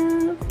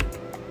enough.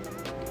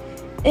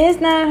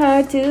 It's not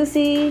hard to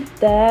see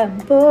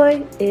that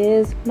boy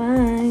is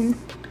mine.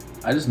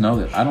 I just know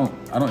that I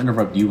don't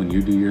interrupt you when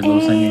you do your little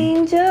singing.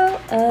 Angel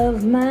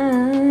of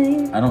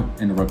mine. I don't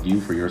interrupt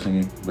you for your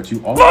singing, but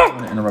you always want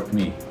to interrupt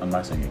me on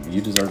my singing. You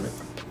deserve it.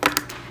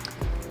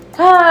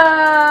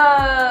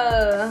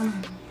 Ah,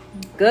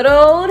 good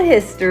old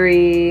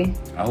history.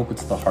 I hope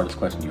it's the hardest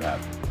question you have.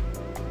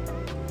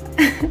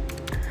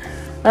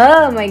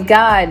 Oh my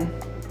god.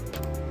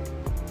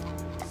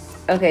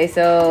 Okay,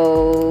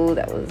 so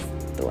that was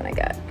the one I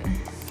got.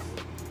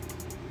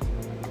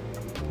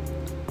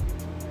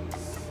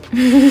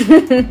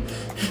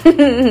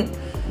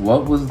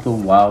 What was the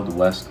Wild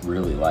West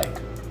really like?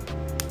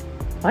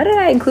 Why did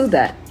I include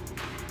that?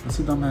 That's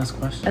a dumbass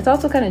question. That's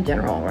also kind of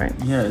general, right?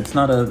 Yeah,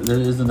 there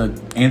isn't an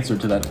answer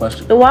to that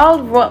question. The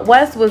Wild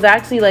West was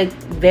actually like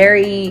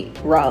very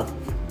rough.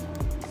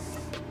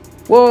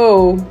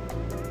 Whoa.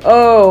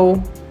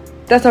 Oh.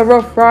 That's a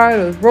rough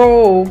rider's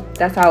roll.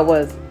 That's how it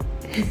was.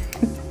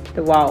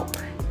 the Wild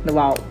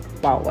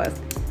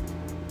West.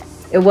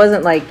 It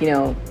wasn't like,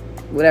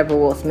 whatever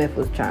Will Smith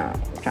was trying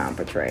to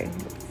portray.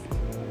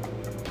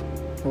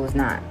 It was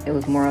not. It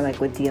was more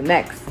like what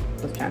DMX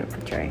was trying to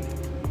portray.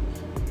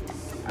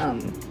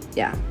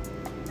 Yeah.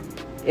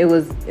 It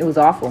was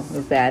awful. It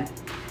was bad.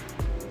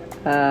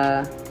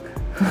 A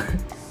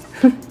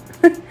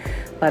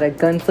lot of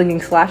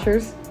gunslinging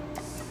slashers.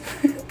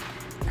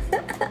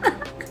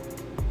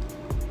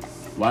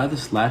 Why the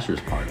slashers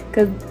part?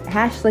 Because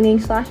slinging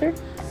slasher.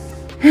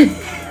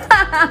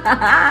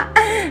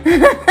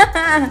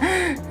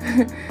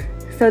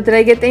 So did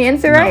I get the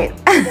answer right?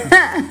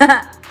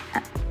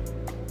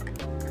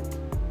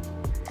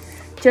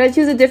 Should I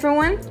choose a different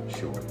one?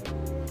 Sure.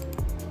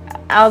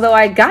 Although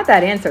I got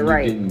that answer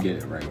right. You didn't get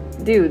it right.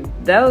 Dude,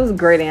 that was a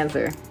great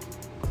answer.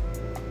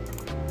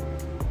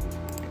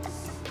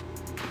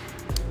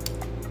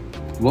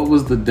 What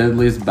was the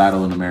deadliest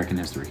battle in American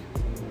history?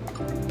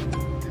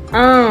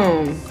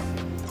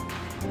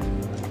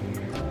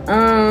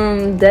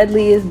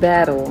 Deadliest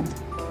battle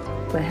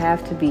would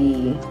have to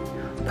be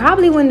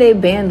probably when they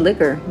banned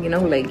liquor.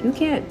 Like you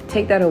can't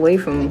take that away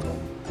from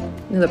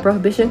the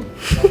prohibition.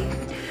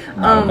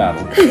 Not a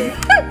battle.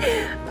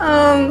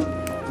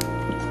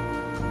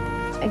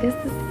 I guess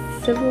the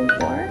Civil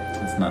War?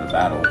 It's not a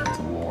battle. It's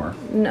a war.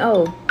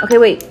 No. Okay,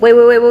 wait.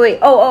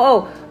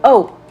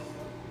 Oh.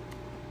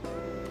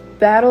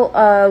 Battle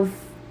of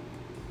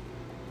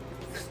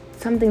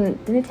something.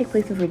 Didn't it take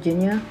place in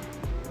Virginia?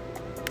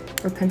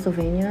 Or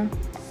Pennsylvania?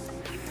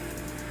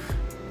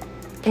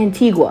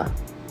 Antigua.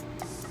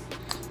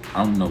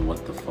 I don't know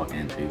what the fuck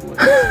Antigua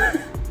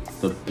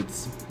is.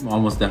 It's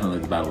almost definitely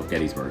the Battle of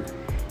Gettysburg.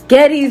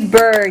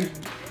 Gettysburg.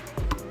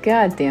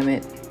 God damn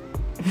it.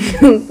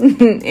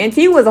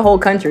 Antigua's a whole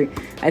country,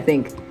 I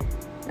think.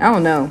 I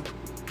don't know.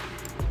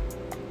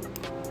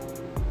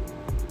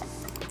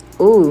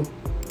 Ooh.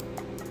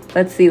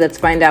 Let's see. Let's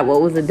find out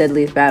what was the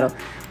deadliest battle.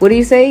 What do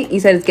you say? You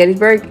said it's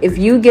Gettysburg? If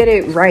you get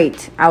it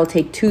right, I'll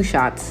take 2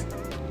 shots.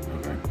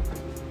 Okay.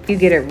 If you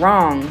get it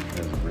wrong,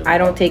 Really I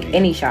don't take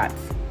any shots.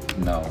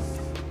 No.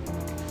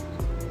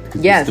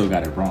 Because Yes. you still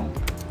got it wrong.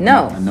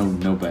 No.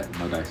 No bet.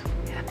 No dice.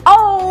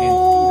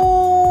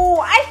 Oh!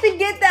 I should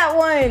get that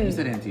one. You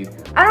said Antigua.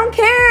 I don't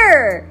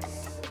care.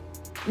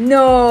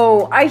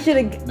 No, I should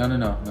have.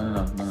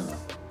 No.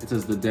 It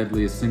says the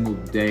deadliest single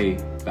day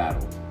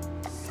battle.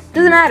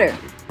 Doesn't matter.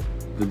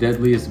 The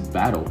deadliest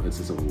battle is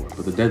the Civil War,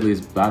 but the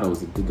deadliest battle is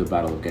the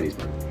Battle of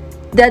Gettysburg.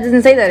 That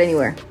doesn't say that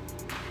anywhere.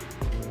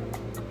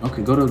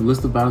 Okay, go to the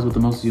list of battles with the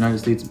most United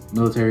States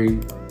military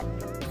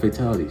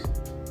fatalities.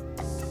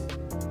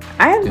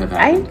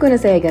 I'm going to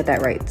say I got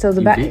that right. So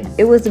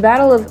it was the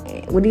Battle of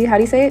how do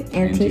you say it?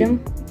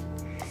 Antietam.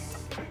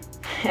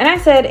 And I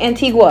said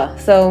Antigua.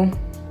 So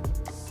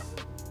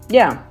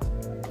yeah,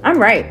 I'm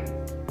right.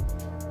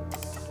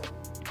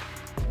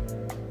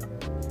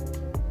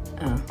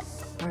 Oh,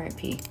 all right,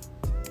 P.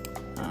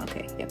 Oh,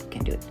 okay, yep,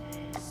 can't do it.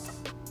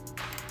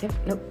 Yep,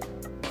 nope.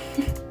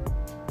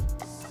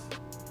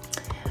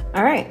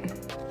 All right.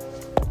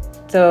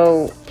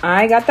 So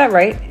I got that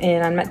right,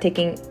 and I'm not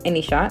taking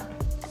any shot.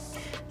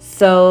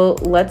 So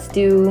let's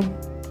do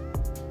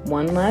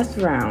one last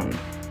round.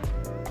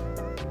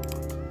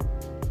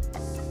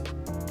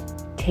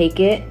 Take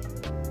it.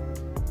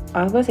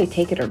 I was going to say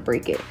take it or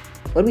break it.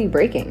 What are we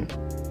breaking?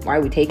 Why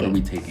are we taking? What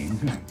are we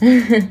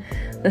taking?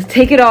 Let's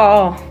take it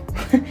all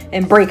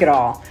and break it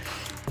all.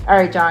 All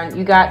right, John,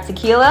 you got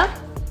tequila.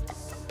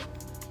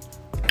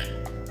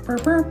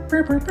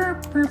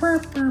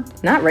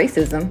 Not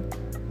racism.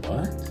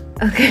 What?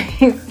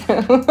 Okay,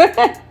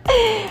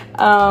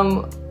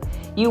 so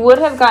you would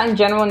have gotten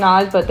general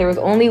knowledge, but there was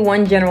only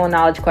one general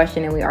knowledge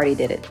question and we already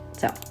did it.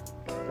 So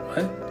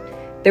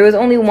What? there was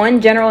only one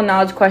general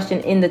knowledge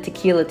question in the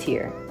tequila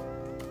tier.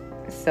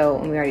 So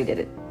and we already did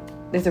it.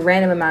 There's a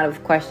random amount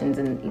of questions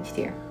in each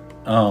tier.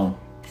 Oh.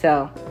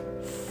 So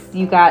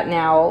you got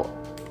now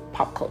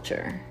pop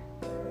culture.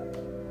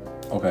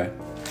 Okay.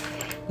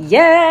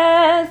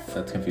 Yes.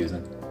 That's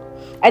confusing.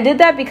 I did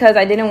that because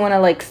I didn't want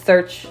to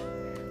search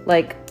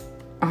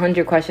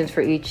 100 questions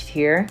for each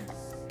tier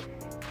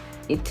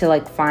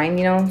to find,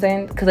 you know what I'm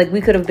saying? Because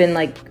we could have been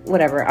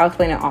whatever. I'll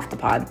explain it off the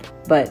pod,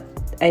 but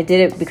I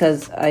did it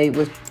because I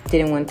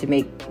didn't want to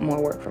make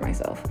more work for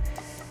myself.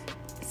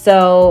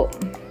 So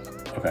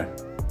Okay.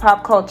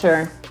 pop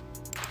culture,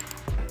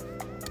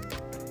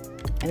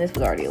 and this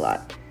was already a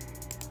lot.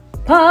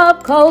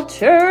 Pop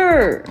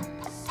culture.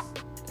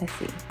 Let's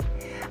see.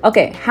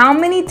 Okay, how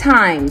many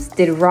times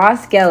did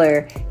Ross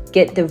Geller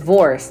get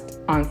divorced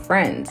on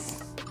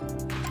Friends?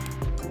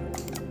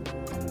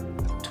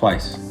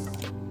 Twice.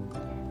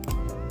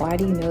 Why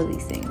do you know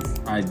these things?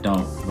 I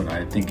don't, but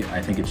I think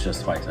it's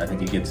just twice. I think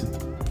he gets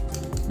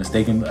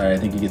mistaken. Or I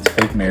think he gets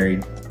fake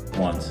married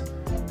once,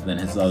 and then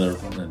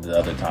the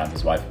other time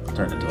his wife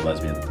turned into a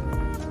lesbian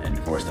and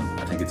divorced him.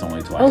 I think it's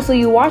only twice. Oh, so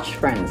you watched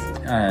Friends?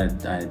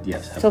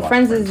 Yes. So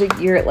Friends is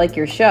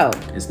your show.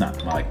 It's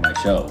not my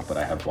show, but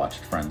I have watched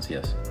Friends.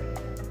 Yes.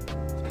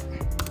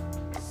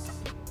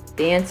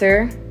 The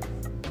answer: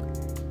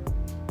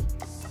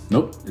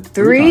 Nope. It's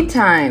 3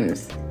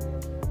 times.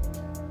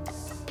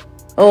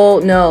 Oh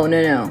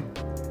no.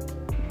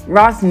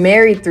 Ross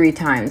married 3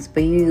 times,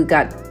 but you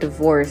got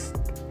divorced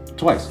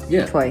Twice.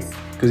 Yeah. twice.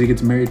 Because he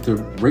gets married to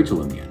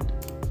Rachel in the end.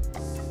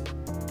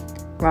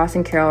 Ross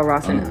and Carol,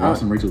 Ross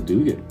and Rachel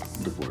do get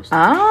divorced.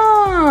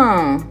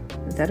 Oh,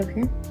 is that up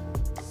here?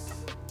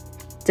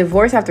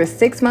 Divorce after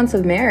 6 months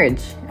of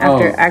marriage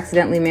after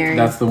accidentally marrying.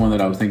 That's the one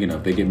that I was thinking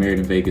of. They get married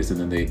in Vegas and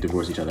then they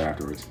divorce each other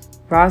afterwards.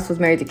 Ross was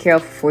married to Carol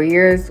for 4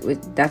 years.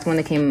 That's when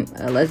they became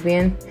a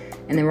lesbian.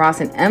 And then Ross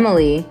and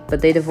Emily,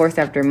 but they divorced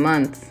after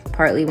months,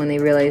 partly when they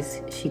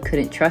realized she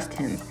couldn't trust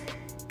him.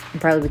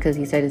 And partly because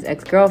he said his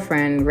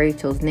ex-girlfriend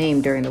Rachel's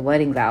name during the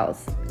wedding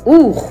vows.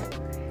 Ooh.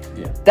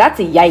 Yeah. That's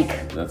a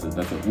yike. That's a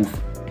oof.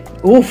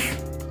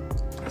 Oof.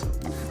 That's a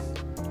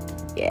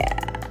oof. Yeah.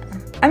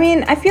 I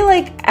mean, I feel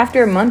like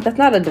after a month, that's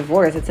not a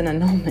divorce, it's an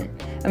annulment.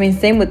 I mean,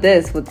 same with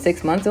this, with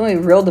 6 months. The only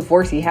real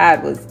divorce he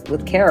had was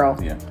with Carol.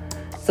 Yeah.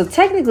 So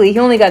technically, he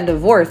only got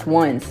divorced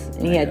once,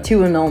 and he had 2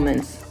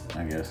 annulments.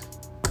 I guess.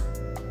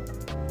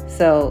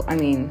 So, I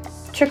mean,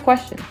 trick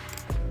question.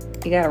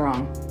 You got it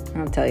wrong.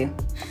 I'll tell you.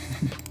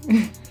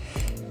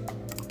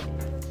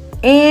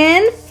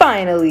 And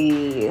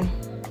finally,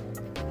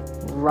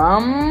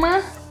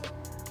 rum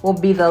will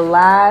be the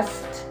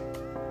last.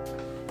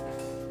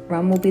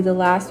 Rum will be the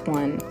last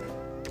one.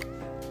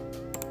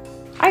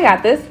 I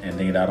got this.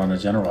 Ending it out on a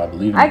general, I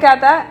believe. I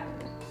got that.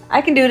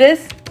 I can do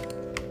this.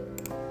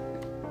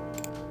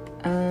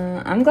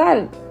 I'm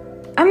glad.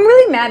 I'm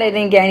really mad I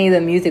didn't get any of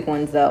the music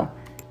ones though.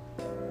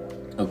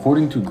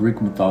 According to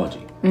Greek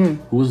mythology, who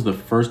was the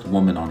first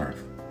woman on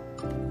Earth?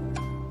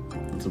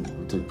 It's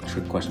a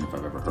trick question if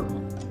I've ever heard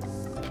one.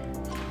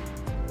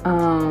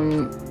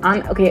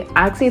 Okay,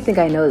 I actually think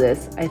I know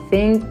this. I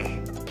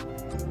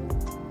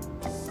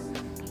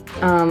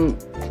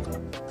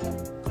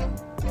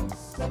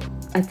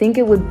think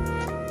it would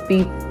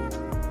be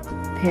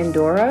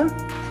Pandora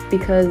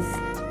because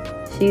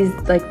she's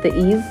like the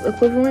Eve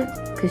equivalent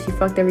because she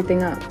fucked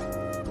everything up.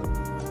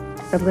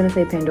 So I'm gonna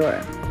say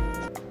Pandora.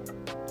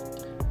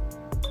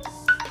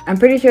 I'm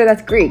pretty sure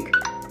that's Greek.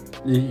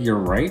 You're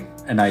right,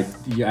 and I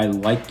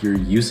like your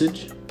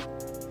usage.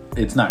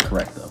 It's not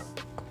correct though.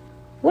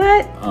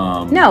 What?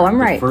 No,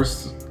 I'm right.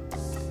 First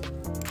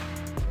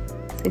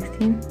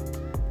 16?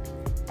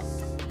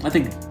 I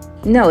think.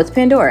 No, it's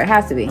Pandora. It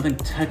has to be. I think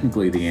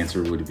technically the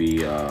answer would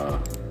be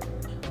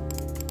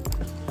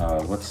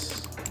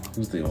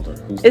who's the older?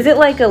 Is it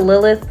like a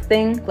Lilith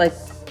thing? Like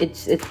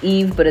it's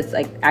Eve, but it's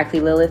like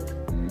actually Lilith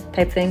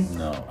type thing?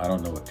 No, I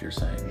don't know what you're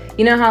saying.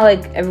 You know how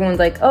like everyone's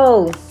like,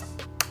 oh,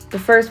 the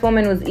first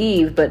woman was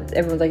Eve, but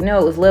everyone's like, no,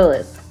 it was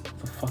Lilith.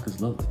 What the fuck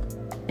is Lilith?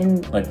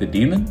 In like the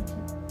demon?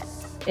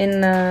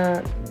 In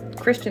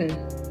Christian,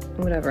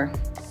 whatever.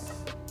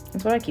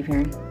 That's what I keep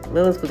hearing.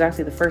 Lilith was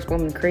actually the first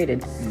woman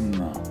created.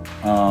 No.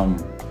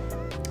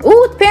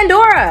 Ooh, it's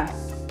Pandora.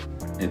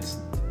 It's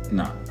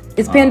not.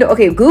 It's Pandora.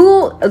 Okay,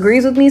 Google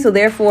agrees with me, so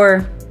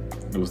therefore.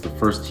 It was the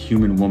first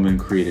human woman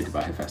created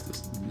by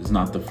Hephaestus. It's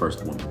not the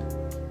first woman.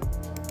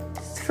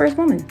 It's the first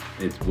woman.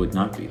 It would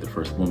not be. The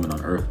first woman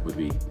on Earth would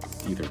be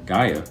either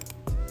Gaia,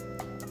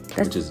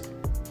 which is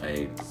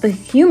the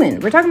human.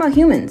 We're talking about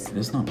humans.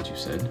 That's not what you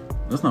said.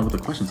 That's not what the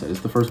question said. It's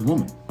the first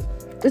woman.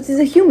 This is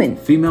a human.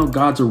 Female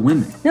gods are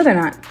women. No, they're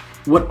not.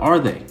 What are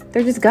they?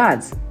 They're just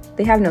gods.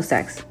 They have no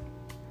sex.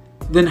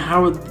 Then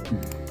how are...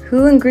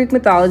 Who in Greek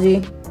mythology,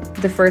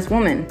 the first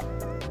woman?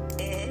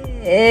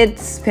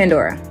 It's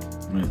Pandora.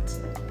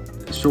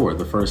 Sure,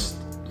 the first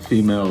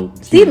female...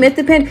 See, myth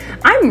depend.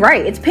 I'm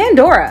right. It's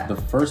Pandora. The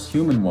first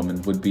human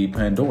woman would be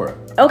Pandora.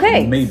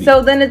 Okay, maybe.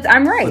 So then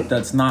I'm right. But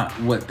that's not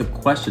what the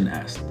question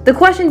asked. The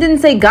question didn't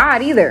say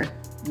God either.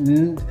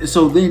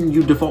 So then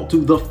you default to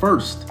the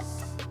first.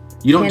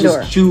 You don't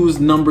Pandora. just choose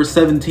number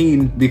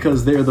 17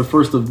 because they're the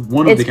first of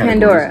one of the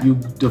categories. Pandora. You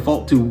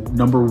default to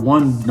number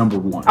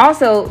one.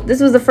 Also,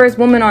 this was the first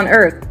woman on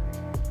Earth.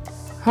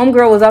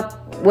 Homegirl was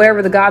up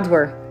wherever the gods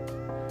were.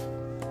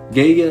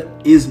 Gaia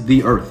is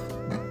the Earth.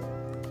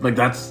 Like,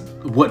 that's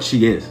what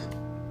she is.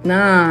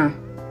 Nah.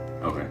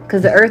 Okay.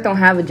 Because the Earth don't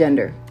have a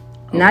gender.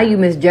 Okay. Now you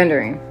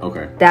misgendering.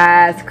 Okay.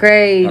 That's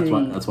crazy.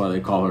 That's why they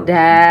call her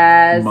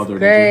That's Mother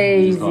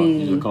crazy. Nature.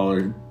 You just call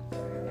her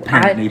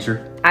Parent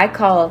Nature. I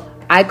call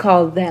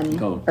them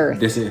Earth.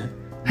 This is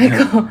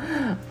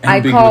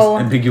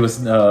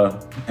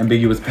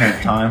ambiguous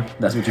parent time.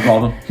 That's what you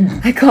call them.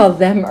 I call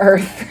them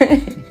Earth.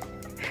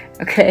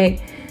 Okay,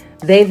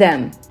 they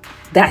them.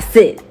 That's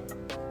it.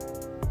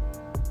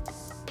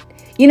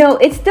 You know,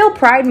 it's still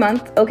Pride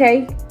Month.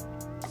 Okay,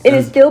 it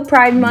is still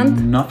Pride Month.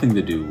 Nothing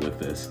to do with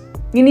this.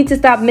 You need to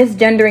stop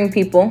misgendering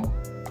people.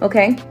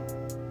 Okay,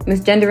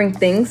 misgendering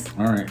things.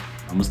 All right,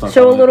 I'm gonna start.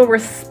 Show a little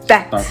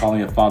respect. Start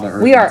calling it Father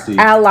Earth. We are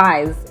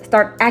allies.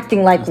 Start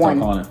acting like one. Start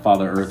calling it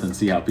Father Earth and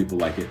see how people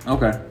like it.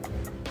 Okay.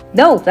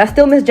 No, that's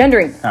still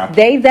misgendering. How?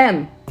 They,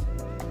 them.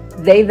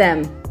 They,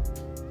 them.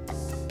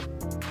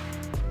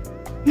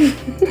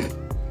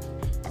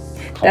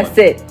 That's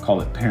it.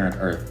 Call it Parent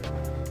Earth.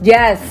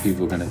 Yes. And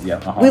people are gonna,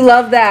 We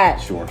love that.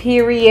 Sure.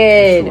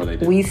 Period. Sure they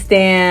do. We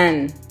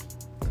stand.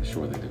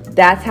 Sure they do.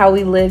 That's how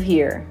we live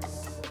here.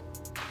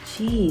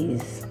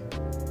 Jeez.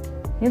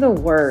 You're the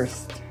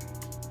worst.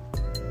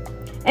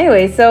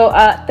 Anyway, so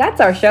that's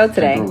our show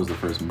today. Pandora was the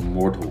first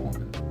mortal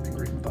woman in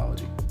Greek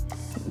mythology.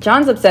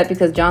 John's upset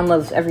because John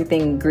loves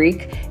everything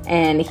Greek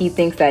and he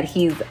thinks that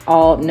he's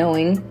all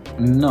knowing.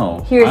 No.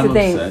 Here's the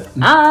thing. Upset.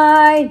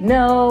 I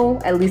know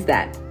at least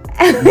that.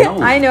 No.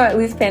 I know at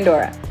least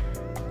Pandora.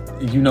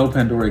 You know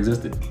Pandora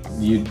existed.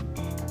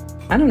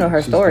 I don't know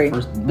her story.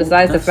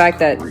 Besides the fact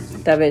that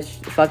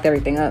bitch fucked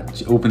everything up.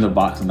 She opened the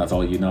box and that's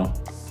all you know.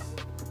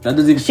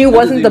 She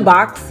wasn't the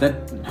box.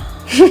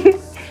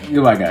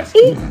 Goodbye, guys. I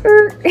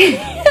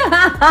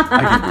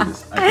can do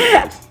this.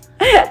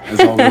 As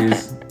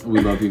always, we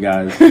love you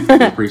guys. We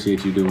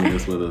appreciate you doing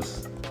this with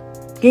us.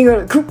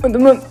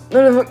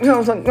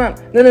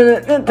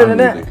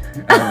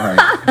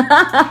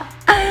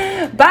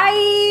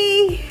 Bye.